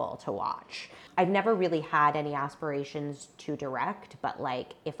incredible to watch. I've never really had any aspirations to direct, but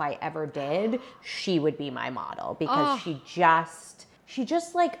like if I ever did, she would be my model because she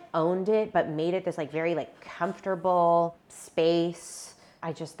just like owned it, but made it this like very like comfortable space.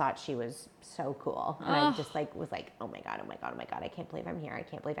 I just thought she was so cool. And I just like was like, oh my God, I can't believe I'm here. I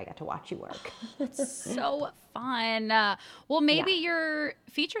can't believe I got to watch you work. So fun. Well, maybe your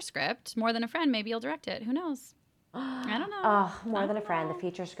feature script, More Than a Friend, maybe you'll direct it. Who knows? I don't know. Oh, More Than a Friend, the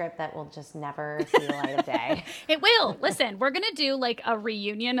feature script that will just never see the light of day. It will. Listen, we're going to do like a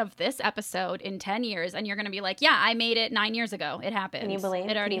reunion of this episode in 10 years, and you're going to be like, yeah, I made it 9 years ago. It happened. Can you believe?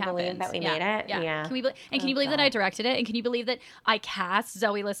 It already Can you happened. believe that we made it? Yeah. Can you believe that I directed it? And can you believe that I cast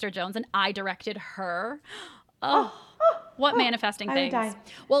Zoe Lister-Jones and I directed her? What manifesting I would things. die.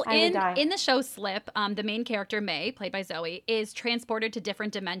 Well, I would die. in the show Slip, the main character, May, played by Zoe, is transported to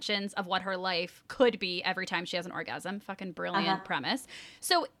different dimensions of what her life could be every time she has an orgasm. Fucking brilliant premise.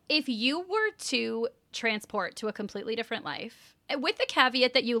 So if you were to transport to a completely different life, with the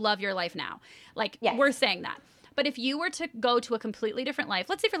caveat that you love your life now, like we're saying that. But if you were to go to a completely different life,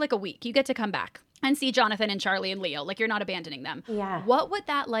 let's say for like a week, you get to come back and see Jonathan and Charlie and Leo, like you're not abandoning them. Yeah. What would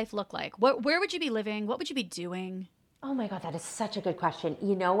that life look like? Where would you be living? What would you be doing? Oh my God, that is such a good question.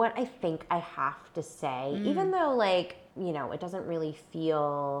 You know what I think I have to say, even though like, it doesn't really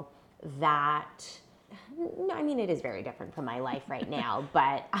feel that, I mean, it is very different from my life right now,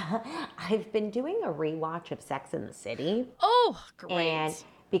 but I've been doing a rewatch of Sex and the City. Oh, great. And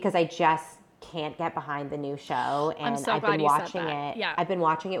because I just can't get behind the new show, and so I've glad been you said watching that. it. Yeah. I've been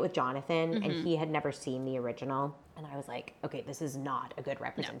watching it with Jonathan, and he had never seen the original, and I was like, okay, this is not a good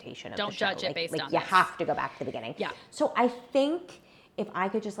representation of Don't the show. judge it based on you this. have to go back to the beginning. Yeah. So I think if I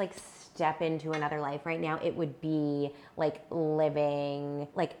could just like step into another life right now, it would be like living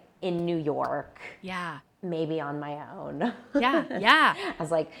like in New York. Yeah. Maybe on my own. Yeah.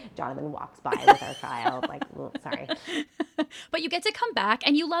 As like Jonathan walks by with our child, like, sorry. But you get to come back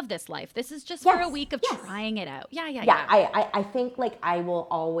and you love this life. This is just for a week of trying it out. Yeah. I think like I will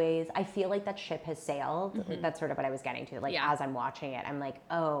always, I feel like that ship has sailed. That's sort of what I was getting to. Like as I'm watching it, I'm like,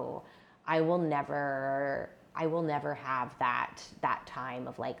 oh, I will never have that time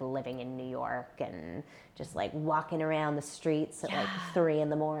of like living in New York and just like walking around the streets at like 3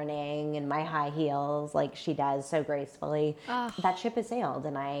 a.m. in my high heels like she does so gracefully. That ship has sailed,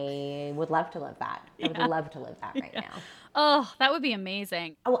 and I would love to live that. I would love to live that right now. Oh, that would be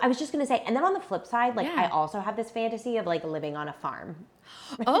amazing. Oh, I was just going to say, and then on the flip side, like I also have this fantasy of like living on a farm.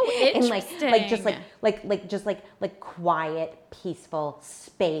 Oh, interesting. and like quiet, peaceful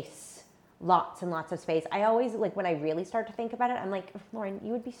space. Lots and lots of space. I always, like, when I really start to think about it, I'm like, Lauren,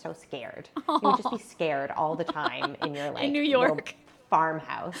 you would be so scared. You would just be scared all the time in your, like, in New York little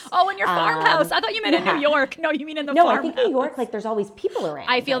farmhouse. Oh, in your farmhouse. I thought you meant in New York. No, you mean in the farmhouse. farmhouse. I think New York, like, there's always people around.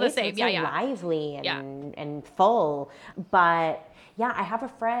 I feel right? the same. So it's, lively and full. But, yeah, I have a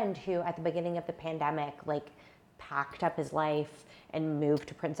friend who, at the beginning of the pandemic, like, packed up his life and moved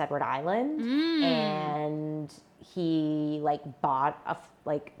to Prince Edward Island. And he like bought a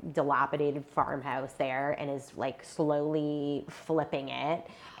like dilapidated farmhouse there and is like slowly flipping it,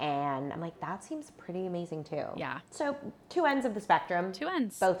 and I'm like, that seems pretty amazing too. Yeah. So two ends of the spectrum. Two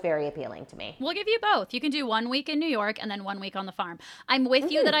ends. Both very appealing to me. We'll give you both. You can do 1 week in New York and then 1 week on the farm. I'm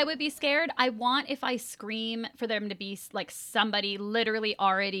with you that I would be scared. I want, if I scream, for them to be like somebody literally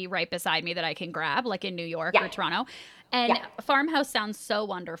already right beside me that I can grab, like in New York or Toronto. And farmhouse sounds so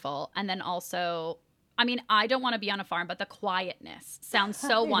wonderful. And then also, I mean, I don't want to be on a farm, but the quietness sounds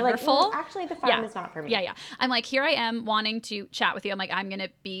so wonderful. Like, actually, the farm is not for me. Yeah. I'm like, here I am wanting to chat with you. I'm like, I'm going to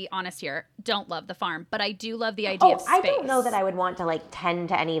be honest here. Don't love the farm, but I do love the idea of space. I don't know that I would want to like tend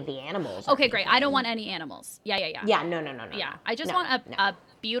to any of the animals. Okay, great. I don't want any animals. Yeah. Yeah, no. Yeah, I just want a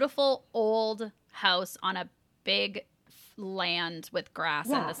beautiful old house on a big land with grass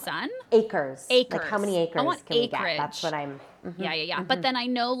and the sun. Acres. Acres. Like how many acres I want can we acreage. get? That's what I'm... Yeah. But then I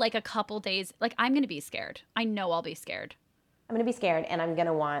know like a couple days, like I'm going to be scared. I know I'll be scared. I'm going to be scared, and I'm going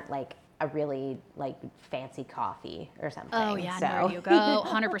to want like a really like fancy coffee or something. Oh yeah, so. there you go,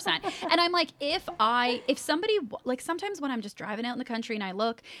 100%. And I'm like, if somebody, like sometimes when I'm just driving out in the country and I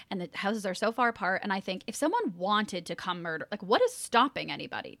look and the houses are so far apart, and I think if someone wanted to come murder, like what is stopping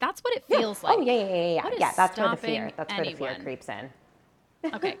anybody? That's what it feels like. Oh yeah. What is That's where the stopping fear. That's where the fear anyone? creeps in.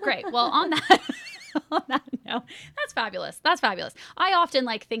 Okay, great. Well, on that note, that's fabulous. That's fabulous. I often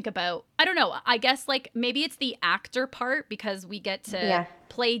like think about, I don't know, I guess like maybe it's the actor part because we get to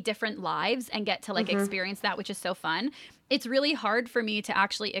play different lives and get to like experience that, which is so fun. It's really hard for me to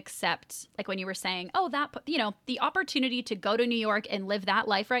actually accept, like when you were saying, oh, that, you know, the opportunity to go to New York and live that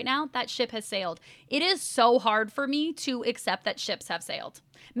life right now, that ship has sailed. It is so hard for me to accept that ships have sailed.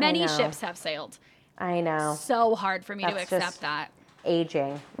 Many ships have sailed. I know. So hard for me to accept just that.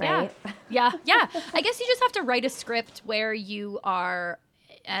 Aging, right? Yeah. I guess you just have to write a script where you are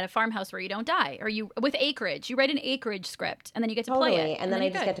at a farmhouse where you don't die, or you with acreage. You write an acreage script, and then you get to play it. And then I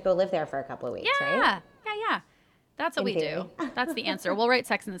just get to go live there for a couple of weeks, right? Yeah. That's what we do. That's the answer. We'll write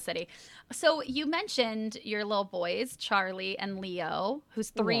Sex in the City. So you mentioned your little boys, Charlie and Leo, who's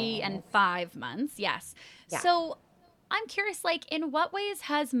 3 and 5 months. Yes. Yeah. So I'm curious, like, in what ways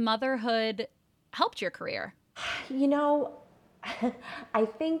has motherhood helped your career? You know, I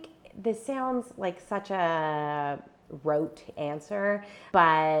think this sounds like such a rote answer,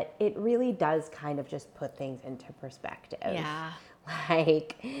 but it really does kind of just put things into perspective. Yeah.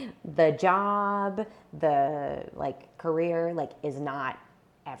 Like the job, the like career, like is not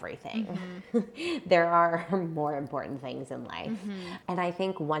everything. There are more important things in life. And I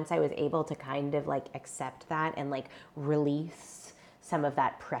think once I was able to kind of like accept that and like release some of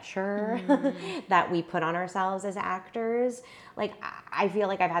that pressure that we put on ourselves as actors, like I feel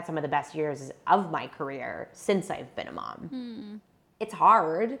like I've had some of the best years of my career since I've been a mom. It's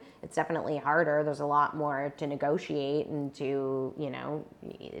hard. It's definitely harder. There's a lot more to negotiate and to, you know,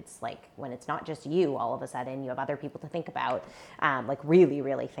 it's like when it's not just you, all of a sudden you have other people to think about, like really,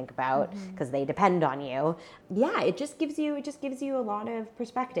 really think about because they depend on you. Yeah, it just gives you a lot of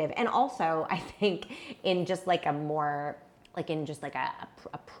perspective. And also I think in just like a more, like in just like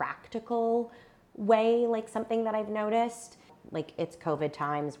a practical way, like something that I've noticed, like it's COVID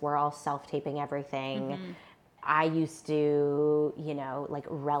times, we're all self-taping everything. I used to, you know, like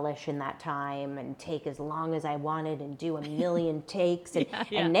relish in that time and take as long as I wanted and do a million takes. And,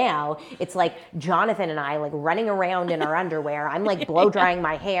 and now it's like Jonathan and I like running around in our underwear. I'm like blow drying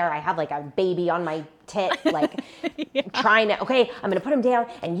my hair. I have like a baby on my tit, like trying to, okay, I'm going to put him down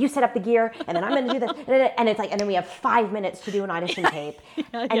and you set up the gear and then I'm going to do this. And it's like, and then we have 5 minutes to do an audition tape.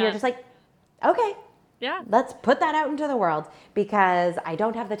 And you're just like, okay. Yeah. Let's put that out into the world because I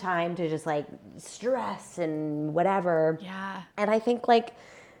don't have the time to just like stress and whatever. Yeah. And I think like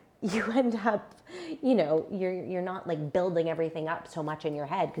you end up, you know, you're not like building everything up so much in your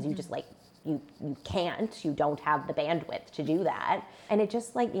head because you just like, you you don't have the bandwidth to do that. And it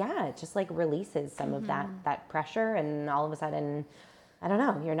just like, it just like releases some of that pressure, and all of a sudden, I don't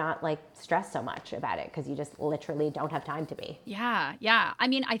know, you're not like stressed so much about it because you just literally don't have time to be. Yeah. I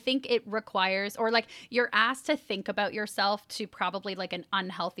mean, I think it requires, or like you're asked to think about yourself to probably like an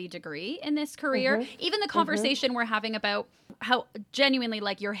unhealthy degree in this career. Even the conversation we're having about how genuinely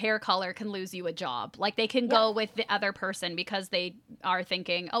like your hair color can lose you a job. Like they can go with the other person because they are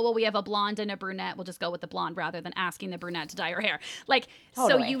thinking, oh, well, we have a blonde and a brunette. We'll just go with the blonde rather than asking the brunette to dye her hair. Like,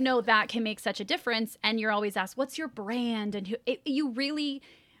 so you know that can make such a difference. And you're always asked, what's your brand? And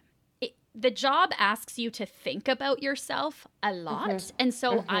the job asks you to think about yourself a lot. And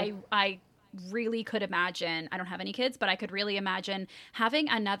so I really could imagine, I don't have any kids, but I could really imagine having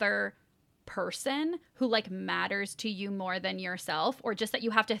another person who like matters to you more than yourself, or just that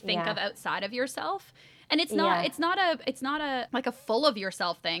you have to think of outside of yourself. And it's not a like a full of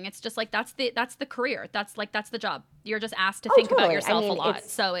yourself thing. It's just like that's the career. That's the job. You're just asked to think about yourself a lot.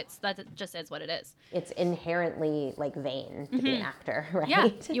 So that just is what it is. It's inherently like vain to be an actor, right? Yeah,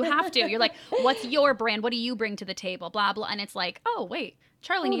 you have to. You're like, what's your brand? What do you bring to the table? Blah blah. And it's like, oh wait,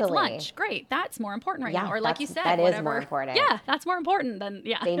 Charlie needs lunch. Great, that's more important right now. Or like you said, that whatever. is more important. Yeah, that's more important than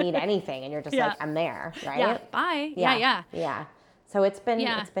They need anything, and you're just like, I'm there, right? Yeah, bye. Yeah. So it's been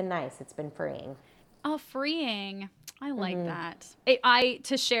nice. It's been freeing. Oh, freeing. I like that.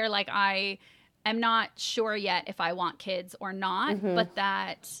 To share, like, I am not sure yet if I want kids or not, but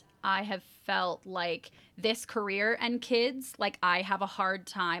that I have felt like this career and kids, like I have a hard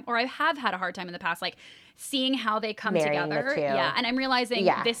time, or I have had a hard time in the past, like seeing how they come together. Yeah. And I'm realizing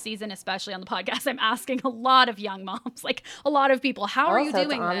this season, especially on the podcast, I'm asking a lot of young moms, like a lot of people, how are you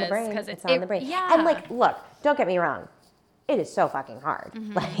doing this? Because it's on the brain. Yeah. And like, look, don't get me wrong. It is so fucking hard.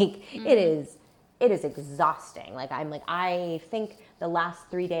 Like it is exhausting. Like I think the last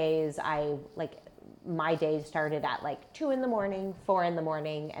 3 days my days started at like 2 a.m, 4 a.m,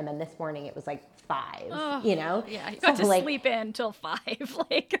 and then this morning it was like 5, you know? Yeah, you got to sleep in till 5.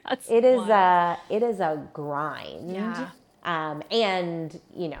 Like that's it is a grind. Yeah. And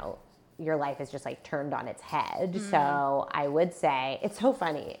you know, your life is just like turned on its head. So I would say it's so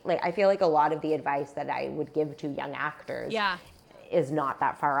funny. Like I feel like a lot of the advice that I would give to young actors is not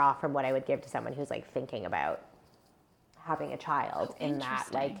that far off from what I would give to someone who's like thinking about having a child, in that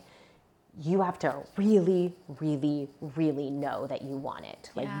like you have to really, really, really know that you want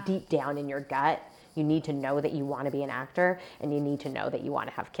it. Like deep down in your gut, you need to know that you want to be an actor, and you need to know that you want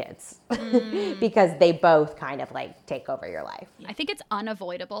to have kids because they both kind of like take over your life. I think it's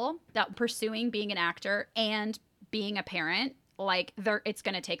unavoidable that pursuing being an actor and being a parent, like it's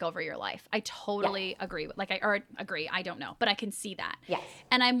going to take over your life. I totally agree. Agree. I don't know, but I can see that. Yes.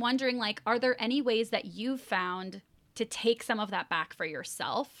 And I'm wondering, like, are there any ways that you've found to take some of that back for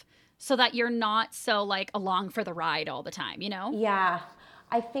yourself so that you're not so like along for the ride all the time, you know? Yeah.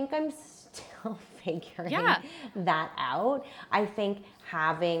 I think I'm still figuring that out. I think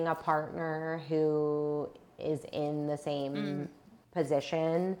having a partner who is in the same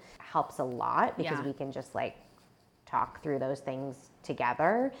position helps a lot, because we can just like talk through those things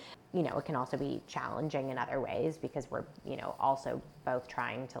together. You know, it can also be challenging in other ways, because we're, you know, also both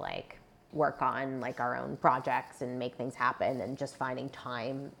trying to like work on like our own projects and make things happen, and just finding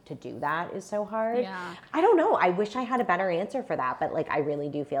time to do that is so hard. Yeah. I don't know. I wish I had a better answer for that, but like I really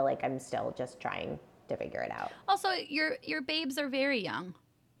do feel like I'm still just trying to figure it out. Also, your babes are very young.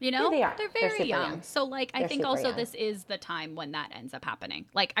 You know, yeah, they are. They're very young. So like, I think also this is the time when that ends up happening.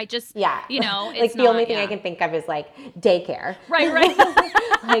 Like I just, you know, like the only thing I can think of is like daycare. Right.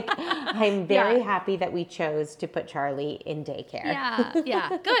 Like I'm very happy that we chose to put Charlie in daycare.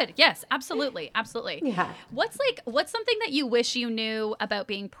 Yeah. Good. Yes, absolutely. Yeah. What's something that you wish you knew about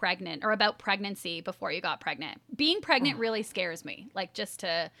being pregnant, or about pregnancy before you got pregnant? Being pregnant really scares me. Like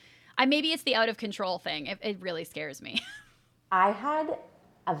maybe it's the out of control thing. It really scares me. I had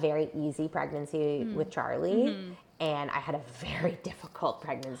a very easy pregnancy with Charlie, and I had a very difficult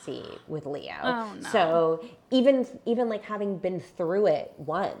pregnancy with Leo. Oh, no. So even like having been through it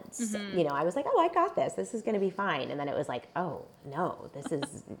once, you know, I was like, oh, I got this. This is going to be fine. And then it was like, oh no, this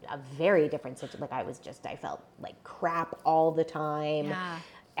is a very different situation. Like I felt like crap all the time. Yeah.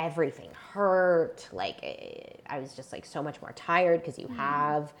 Everything hurt. Like I was just like so much more tired, because you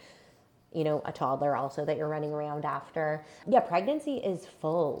have, you know, a toddler also that you're running around after. Yeah, pregnancy is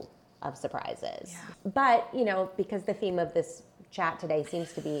full of surprises. Yeah. But, you know, because the theme of this chat today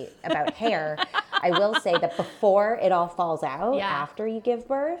seems to be about hair, I will say that before it all falls out, after you give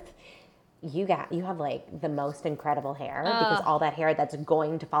birth, you have like the most incredible hair, because all that hair that's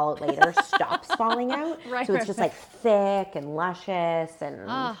going to fall out later stops falling out. So it's just like thick and luscious, and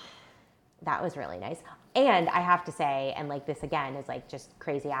that was really nice. And I have to say, and like this again is like just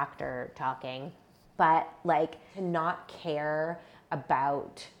crazy actor talking, but like to not care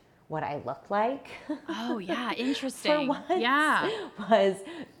about what I looked like. Oh yeah, interesting. For once,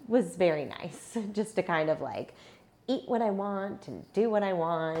 was very nice. Just to kind of like eat what I want and do what I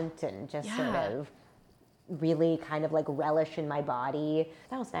want, and just sort of really kind of like relish in my body.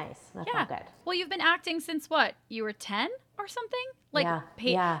 That was nice. That felt good. Well, you've been acting since what? You were 10 or something?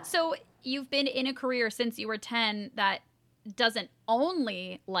 Like So you've been in a career since you were 10 that doesn't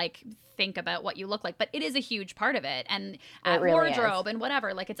only like think about what you look like, but it is a huge part of it, and really wardrobe and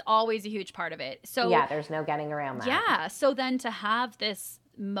whatever, like it's always a huge part of it. So there's no getting around that. So then to have this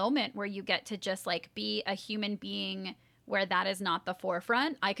moment where you get to just like be a human being where that is not the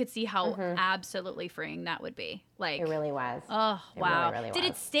forefront, I could see how absolutely freeing that would be. Like, It really was. oh, It wow. really Did it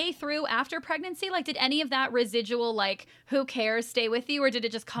was. stay through after pregnancy? Like, did any of that residual, like, who cares stay with you, or did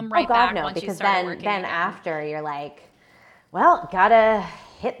it just come right back once you started working then again? after you're like, well, gotta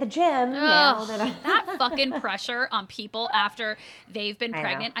hit the gym now that That fucking pressure on people after they've been know.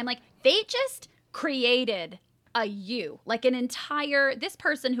 pregnant. I'm like, they just created a you, like an entire, this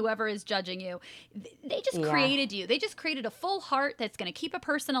person, whoever is judging you, they just created you. They just created a full heart that's going to keep a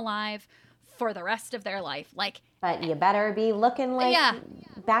person alive for the rest of their life. Like, But you better be looking like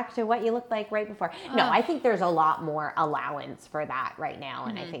back to what you looked like right before. No, I think there's a lot more allowance for that right now.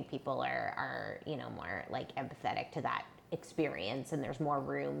 And I think people are, you know, more like empathetic to that experience, and there's more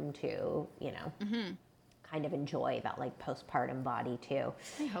room to, you know, kind of enjoy that like postpartum body too.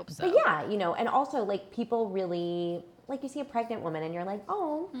 I hope so. But yeah, you know, and also like people really, like you see a pregnant woman and you're like,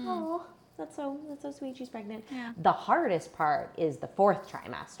 oh, that's so sweet, she's pregnant. Yeah. The hardest part is the 4th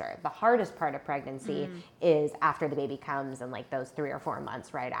trimester. The hardest part of pregnancy is after the baby comes and like those 3 or 4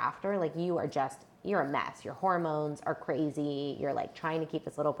 months right after. Like you're a mess. Your hormones are crazy. You're like trying to keep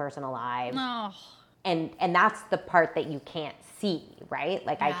this little person alive. Oh, And that's the part that you can't see, right?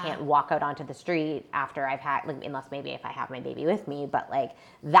 Like I can't walk out onto the street after I've had, like, unless maybe if I have my baby with me, but like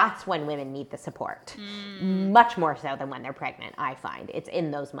that's when women need the support. Much more so than when they're pregnant, I find. It's in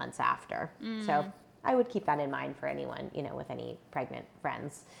those months after. So I would keep that in mind for anyone, you know, with any pregnant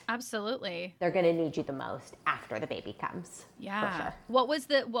friends. absolutely. They're going to need you the most after the baby comes. Yeah. For sure. What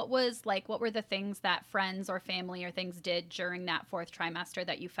were the things that friends or family or things did during that 4th trimester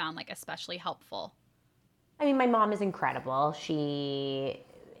that you found like especially helpful? I mean, my mom is incredible. She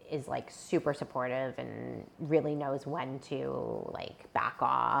is like super supportive and really knows when to like back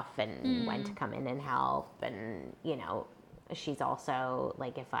off and when to come in and help. And, you know, she's also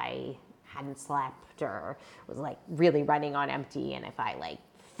like, if I hadn't slept or was like really running on empty, and if I like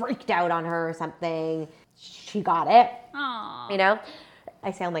freaked out on her or something, she got it. Aww. You know? I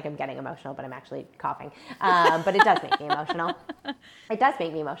sound like I'm getting emotional, but I'm actually coughing. But it does make me emotional. It does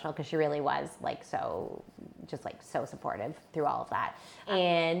make me emotional because she really was like so supportive through all of that.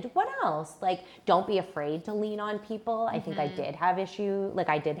 And what else? Like, don't be afraid to lean on people. I think I did have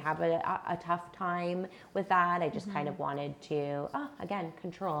I did have a tough time with that. I just kind of wanted to, again,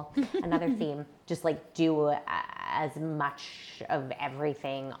 control, another theme. Just like do as much of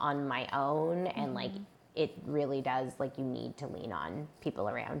everything on my own, and like, it really does, like, you need to lean on people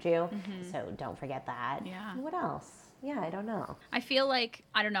around you. So don't forget that. Yeah. What else? Yeah, I don't know. I feel like,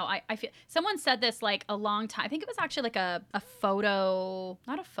 I don't know, I feel, someone said this like a long time, I think it was actually like a photo,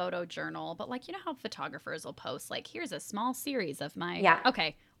 not a photo journal, but like, you know how photographers will post like, here's a small series of my,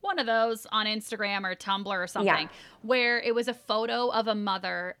 okay, one of those on Instagram or Tumblr or something, where it was a photo of a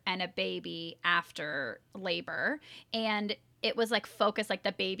mother and a baby after labor, and it was like focused, like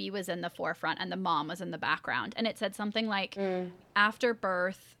the baby was in the forefront and the mom was in the background. And it said something like, after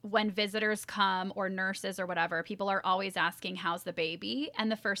birth, when visitors come or nurses or whatever, people are always asking, how's the baby?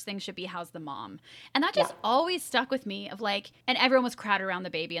 And the first thing should be, how's the mom? And that just always stuck with me of like, and everyone was crowded around the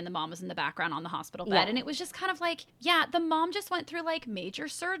baby and the mom was in the background on the hospital bed. And it was just kind of like, the mom just went through like major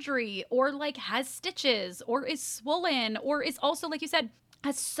surgery, or like has stitches, or is swollen, or is also, like you said,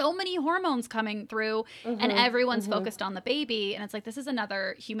 has so many hormones coming through, and everyone's focused on the baby. And it's like, this is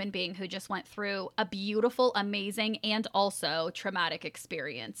another human being who just went through a beautiful, amazing, and also traumatic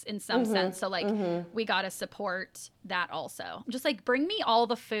experience in some sense. So like, we got to support that also. Just like, bring me all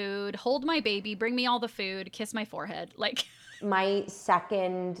the food, hold my baby, bring me all the food, kiss my forehead. Like my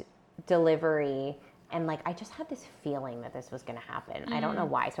second delivery, and like, I just had this feeling that this was going to happen. I don't know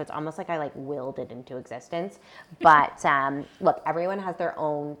why. So it's almost like I like willed it into existence. But look, everyone has their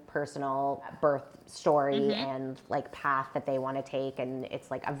own personal birth story and like path that they want to take. And it's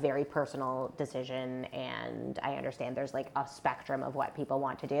like a very personal decision. And I understand there's like a spectrum of what people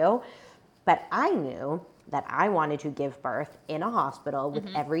want to do. But I knew that I wanted to give birth in a hospital with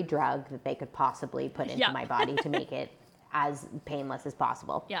every drug that they could possibly put into my body to make it as painless as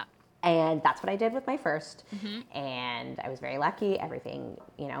possible. Yeah. And that's what I did with my first. And I was very lucky. Everything,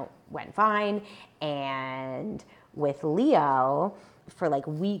 you know, went fine. And with Leo, for like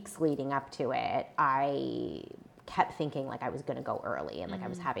weeks leading up to it, I kept thinking like I was going to go early and like I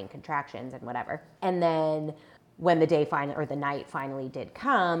was having contractions and whatever. And then when the night finally did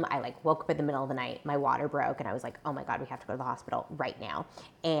come, I like woke up in the middle of the night, my water broke, and I was like, oh my God, we have to go to the hospital right now.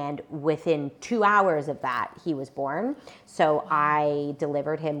 And within 2 hours of that, he was born. So I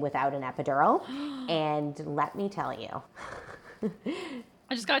delivered him without an epidural. And let me tell you,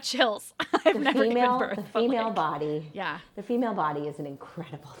 I just got chills. I've never given birth. The but, female like, body. Yeah. The female body is an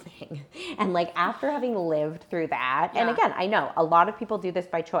incredible thing. And like after having lived through that, and Yeah. again, I know a lot of people do this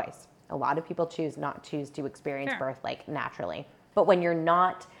by choice. A lot of people choose to experience Fair. birth like naturally. But when you're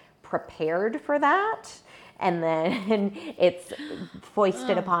not prepared for that, and then it's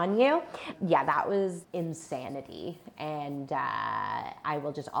foisted upon you. Yeah, that was insanity. And I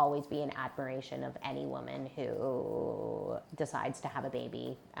will just always be in admiration of any woman who decides to have a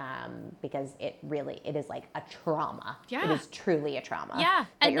baby, because it is like a trauma. Yeah. It is truly a trauma Yeah.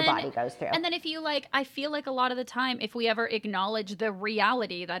 that your body goes through. And then if you like, I feel like a lot of the time, if we ever acknowledge the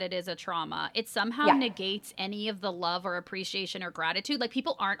reality that it is a trauma, it somehow Yeah. negates any of the love or appreciation or gratitude. Like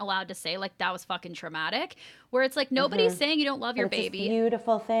people aren't allowed to say like, that was fucking traumatic. Where it's like, nobody's saying you don't love your But it's baby. this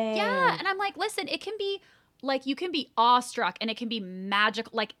beautiful thing. Yeah. And I'm like, listen, it can be like, you can be awestruck and it can be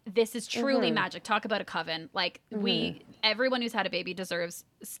magical. Like, this is truly magic. Talk about a coven. Like, everyone who's had a baby deserves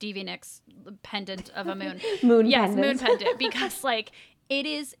Stevie Nicks' pendant of a moon. Moon Moon pendant. pendant. Because, like, it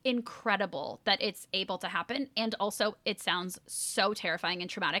is incredible that it's able to happen. And also, it sounds so terrifying and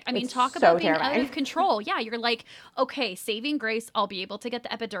traumatic. I mean, It's talk so about being out terrifying. of control. Yeah. You're like, okay, saving grace, I'll be able to get the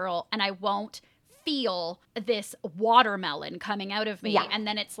epidural and I won't feel this watermelon coming out of me. Yeah. And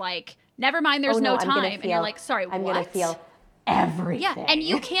then it's like, never mind, there's Oh, no I'm gonna time. And you're feel- like, sorry, I'm what? going to feel everything. Yeah, and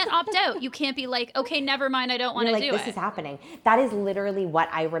you can't opt out. You can't be like, okay, never mind, I don't want to You're do like, it. this is happening. That is literally what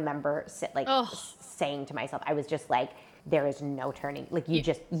I remember Ugh. saying to myself. I was just like, there is no turning. Like you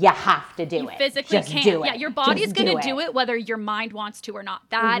have to do You it. physically Just can't. do it. Yeah, your body's Just going to do it whether your mind wants to or not.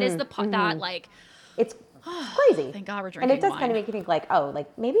 That is the part that like, It's crazy. thank God we're And drinking it does wine. kind of make you think like, oh,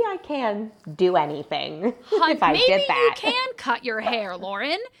 like maybe I can do anything Hun, if I maybe did that. you can cut your hair,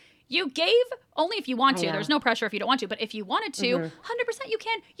 Lauren. You gave only if you want to. know. There's no pressure if you don't want to. But if you wanted to, 100% you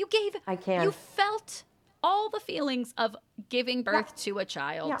can. You gave. I can. You felt all the feelings of giving birth to a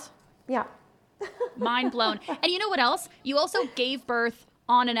child. Yeah. Mind blown. And you know what else? You also gave birth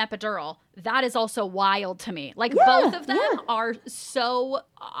on an epidural. That is also wild to me. Like both of them are so,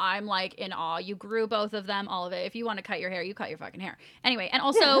 I'm like in awe. You grew both of them, all of it. If you want to cut your hair, you cut your fucking hair. Anyway, and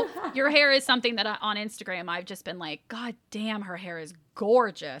also your hair is something that on Instagram, I've just been like, God damn, her hair is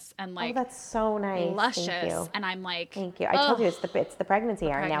gorgeous and Oh, like that's so nice. luscious. Thank you. And I'm like, Thank you. I told you ugh. it's the pregnancy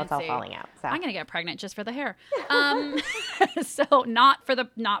hair, and now it's all Pregnancy. falling out. So I'm gonna get pregnant just for the hair. So not for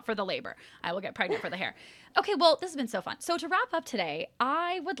the labor. I will get pregnant for the hair. Okay, well, this has been so fun. So to wrap up today,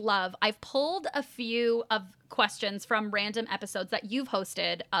 I've pulled a few of questions from random episodes that you've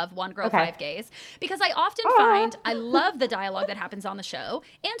hosted of One Girl, Okay. Five Gays, because I often find I love the dialogue that happens on the show.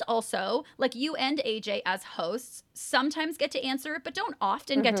 And also, like you and AJ as hosts sometimes get to answer it, but don't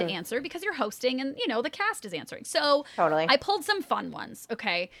often get to answer because you're hosting and, you know, the cast is answering. So Totally. I pulled some fun ones,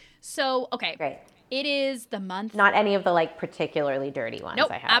 okay? So, okay. Great. It is the month. Not any of the like particularly dirty ones.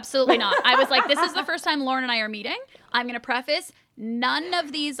 Nope, I have. absolutely not. I was like, this is the first time Lauren and I are meeting. I'm going to preface, none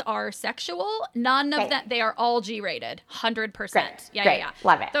of these are sexual. None of Okay. them, they are all G-rated, 100%. Great, Yeah, great. yeah, yeah.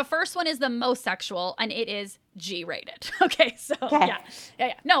 Love it. The first one is the most sexual, and it is G-rated. Okay, so Okay.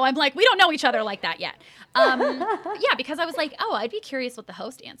 yeah. No, I'm like, we don't know each other like that yet. Yeah, because I was like, oh, I'd be curious what the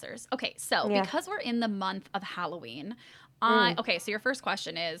host answers. Okay, so Yeah. because we're in the month of Halloween, okay, so your first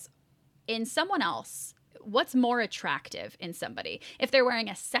question is, in someone else, what's more attractive in somebody? If they're wearing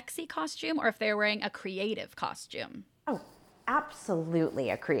a sexy costume or if they're wearing a creative costume? Oh,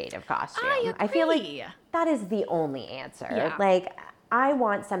 absolutely a creative costume. I feel like agree. that is the only answer. Yeah. Like, I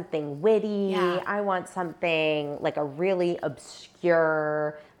want something witty. Yeah. I want something like a really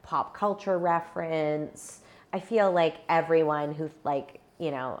obscure pop culture reference. I feel like everyone who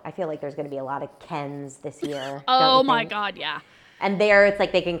I feel like there's going to be a lot of Kens this year. Oh don't you my think? God, yeah. And there, it's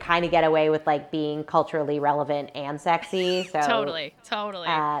like they can kind of get away with like being culturally relevant and sexy. So Totally.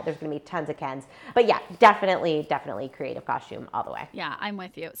 there's going to be tons of Kens. But yeah, definitely creative costume all the way. Yeah, I'm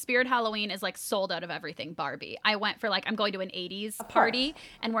with you. Spirit Halloween is like sold out of everything Barbie. I went for like, I'm going to an 80s party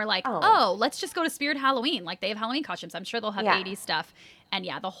and we're like, oh, let's just go to Spirit Halloween. Like they have Halloween costumes. I'm sure they'll have Yeah. 80s stuff. And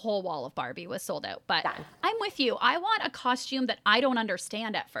yeah, the whole wall of Barbie was sold out. But Done. I'm with you. I want a costume that I don't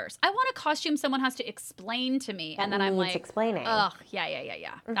understand at first. I want a costume someone has to explain to me. And then I'm needs like, explaining. ugh,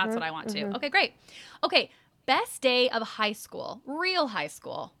 yeah. That's what I want to. Okay, great. Okay, best day of high school, real high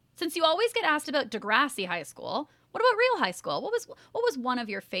school. Since you always get asked about Degrassi High School, what about real high school? What was one of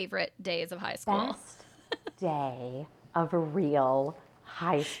your favorite days of high school? Best day of real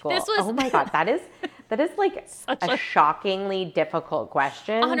high school. This was- Oh my God, that is like a shockingly difficult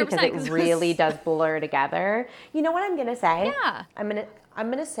question 100%, because 'cause it it was- really does blur together. You know what I'm gonna say? Yeah. I'm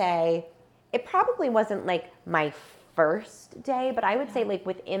gonna say it probably wasn't like my first day, but I would say like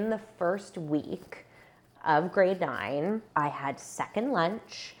within the first week of grade 9, I had second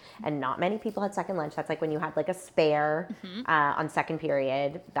lunch, and not many people had second lunch. That's like when you had like a spare on second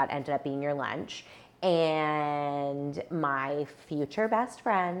period that ended up being your lunch. And my future best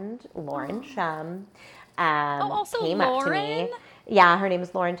friend, Lauren Shum, also came up to Lauren? me. Yeah, her name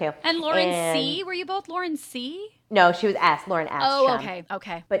is Lauren too. And Lauren C? Were you both Lauren C? No, she was S, Lauren S. Oh, Shum.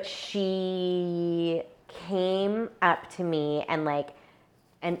 okay. But she came up to me and like,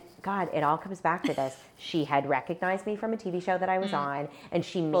 and God, it all comes back to this. She had recognized me from a TV show that I was on, and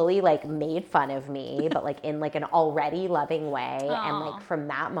she fully like made fun of me, but like in like an already loving way. And like from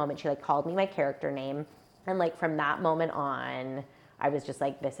that moment, she like called me my character name. And like from that moment on, I was just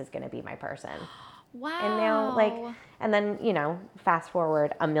like, this is going to be my person. Wow. And now, like, and then, you know, fast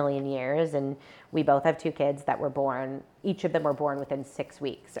forward a million years, and we both have 2 kids that were born, each of them were born within 6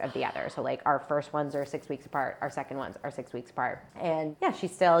 weeks of the other. So, like, our first ones are 6 weeks apart, our second ones are 6 weeks apart. And yeah, she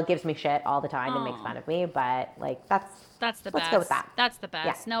still gives me shit all the time and makes fun of me, but, like, that's the let's best. go with that. That's the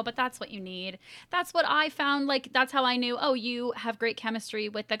best. Yeah. No, but that's what you need. That's what I found. Like, that's how I knew, oh, you have great chemistry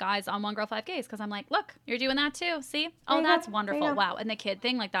with the guys on One Girl 5 Gays. Because I'm like, look, you're doing that too. See? Oh, you that's go. wonderful. There you go. Wow. And the kid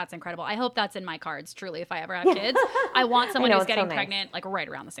thing, like, that's incredible. I hope that's in my cards, truly, if I ever have kids. I want someone know, who's it's so getting nice. pregnant, like, right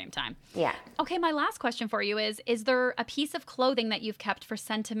around the same time. Yeah. Okay, my last question for you is there a piece of clothing that you've kept for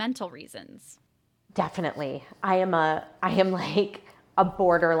sentimental reasons? Definitely. I am like a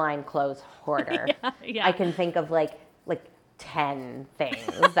borderline clothes hoarder. Yeah. I can think of like 10 things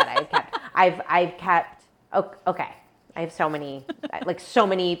that I've kept. I've kept okay. I have so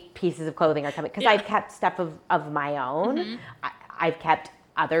many pieces of clothing are coming because I've kept stuff of my own. I've kept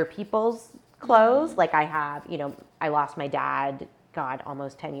other people's clothes. Like I have, you know, I lost my dad, God,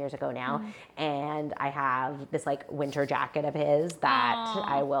 almost 10 years ago now. And I have this like winter jacket of his that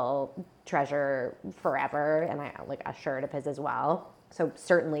I will treasure forever. And I like a shirt of his as well. So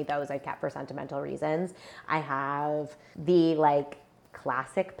certainly those I've kept for sentimental reasons. I have the like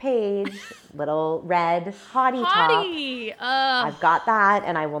classic Paige little red hottie top. I've got that,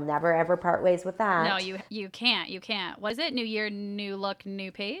 and I will never ever part ways with that. No, you can't. What is it? New year, new look, new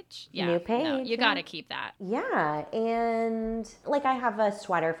page? Yeah. New page, No, you yeah. got to keep that. Yeah, and like I have a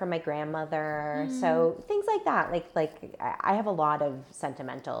sweater from my grandmother, so things like that. Like I have a lot of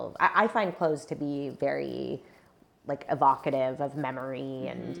sentimental. I find clothes to be very like evocative of memory,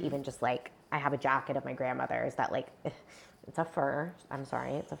 and even just like I have a jacket of my grandmother's that like it's a fur. I'm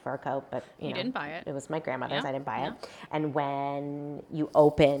sorry, it's a fur coat, but you know, didn't buy it. It was my grandmother's. Yeah, I didn't buy yeah. it. And when you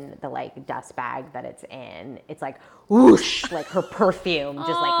open the like dust bag that it's in, it's like whoosh, like her perfume just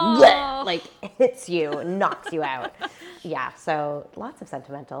like bleh, like hits you, knocks you out. Yeah, so lots of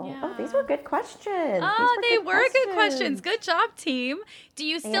sentimental. Yeah. Oh, these were good questions. They were good questions. Good job, team. Do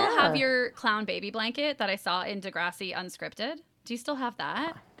you still have Yeah. your clown baby blanket that I saw in Degrassi Unscripted? Do you still have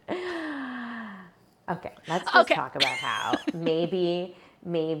that? Okay, let's just talk about how maybe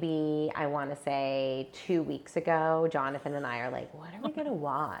I want to say 2 weeks ago, Jonathan and I are like, what are we going to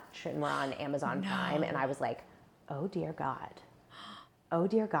watch? And we're on Amazon Prime. And I was like, oh, dear God,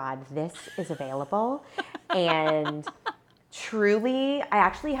 this is available. And truly, I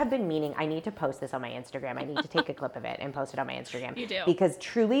actually have been meaning, I need to post this on my Instagram. I need to take a clip of it and post it on my Instagram. You do. Because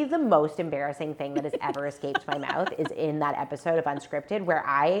truly the most embarrassing thing that has ever escaped my mouth is in that episode of Unscripted where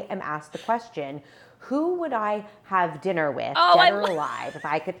I am asked the question, who would I have dinner with, dead or alive, if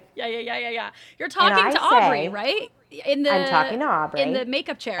I could? Yeah. You're talking to Aubrey, right? I'm talking to Aubrey. In the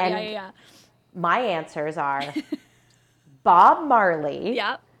makeup chair. And Yeah. my answers are Bob Marley,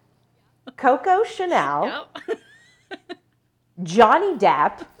 Yep. Coco Chanel, Yep. Johnny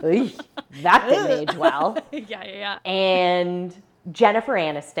Depp, that didn't age well, Yeah. and Jennifer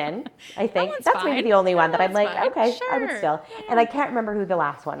Aniston. I think one's that's maybe fine. the only one that I'm one's like, fine. okay, I would Sure. still. And I can't remember who the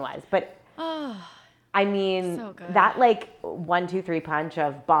last one was, but I mean, So good. that like 1, 2, 3 punch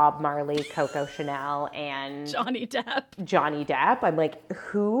of Bob Marley, Coco Chanel, and Johnny Depp. I'm like,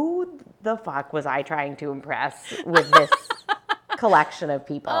 who the fuck was I trying to impress with this collection of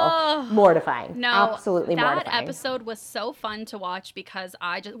people? Mortifying. No, Absolutely that mortifying. episode was so fun to watch because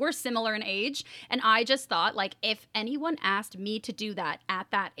we're similar in age, and I just thought like if anyone asked me to do that at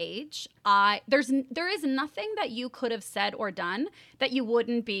that age, there is nothing that you could have said or done that you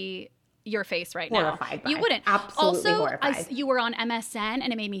wouldn't be your face right now. Horrified by. You wouldn't. Absolutely also, horrified. you were on MSN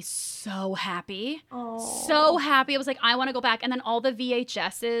and it made me so happy. So happy. I was like, I want to go back. And then all the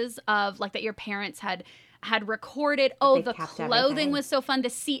VHSs of like that your parents had had recorded. Oh, They the kept clothing everything. was so fun to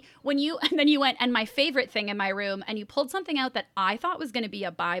see. And then you went, and my favorite thing in my room, and you pulled something out that I thought was going to be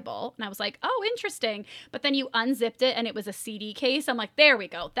a Bible. And I was like, oh, interesting. But then you unzipped it and it was a CD case. I'm like, there we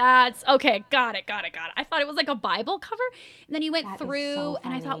go. That's okay. Got it. I thought it was like a Bible cover. And then you went That is through so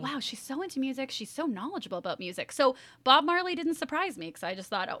and I thought, funny. wow, she's so into music. She's so knowledgeable about music. So Bob Marley didn't surprise me because I just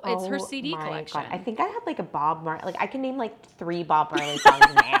thought, oh, it's her CD my collection. God. I think I had like a Bob Marley, like I can name like 3 Bob Marley songs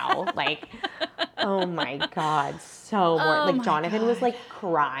now. Like, oh my God, so Oh my Jonathan was God. like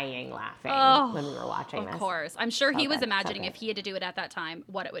crying laughing Oh, when we were watching this. Of course. I'm sure he So was good, so imagining good. if he had to do it at that time,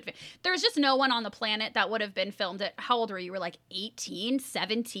 what it would be. There's just no one on the planet that would have been filmed at, how old were you? You were like 18,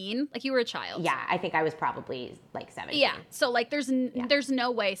 17? Like you were a child. Yeah, I think I was probably like 17. Yeah. So like there's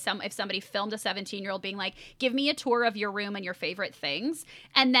no way if somebody filmed a 17-year-old being like, give me a tour of your room and your favorite things,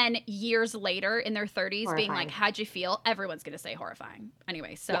 and then years later in their 30s being Horrifying. like, how'd you feel? Everyone's going to say horrifying.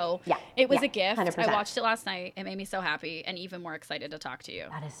 Anyway, so Yeah, it was yeah, a gift. 100%. I watched it last night. It made me so happy and even more excited to talk to you.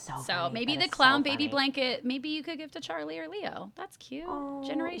 That is so So funny. maybe That the is so clown baby funny. blanket, maybe you could give to Charlie or Leo. That's cute. Oh,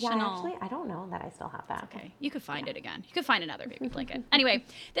 Generational. Yeah, actually, I don't know that I still have that. Okay, you could find it again. You could find another baby blanket. Anyway,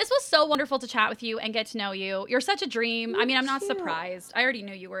 this was so wonderful to chat with you and get to know you. You're such a dream. I mean, I'm not too. surprised. I already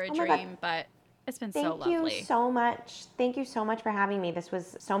knew you were a Oh my God. dream, but it's been so Thank you lovely. so much. Thank you so much for having me. This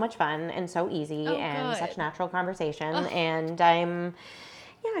was so much fun and so easy Oh, and good. such natural conversation. And I'm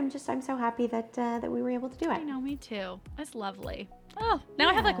so happy that that we were able to do it. I know, me too. That's lovely. Oh, now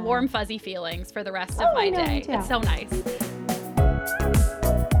I have like Yeah. warm, fuzzy feelings for the rest Oh, of my I know, day. me too. It's so nice.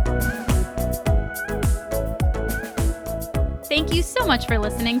 Thank you so much for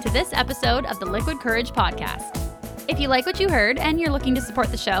listening to this episode of the Liquid Courage podcast. If you like what you heard and you're looking to support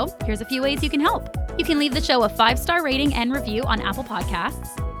the show, here's a few ways you can help. You can leave the show a 5-star rating and review on Apple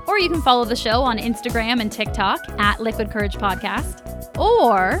Podcasts, or you can follow the show on Instagram and TikTok at Liquid Courage Podcast.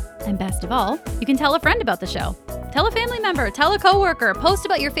 Or, and best of all, you can tell a friend about the show. Tell a family member, tell a coworker, post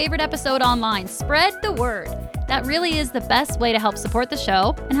about your favorite episode online. Spread the word. That really is the best way to help support the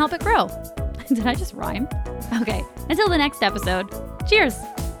show and help it grow. Did I just rhyme? Okay, until the next episode, cheers.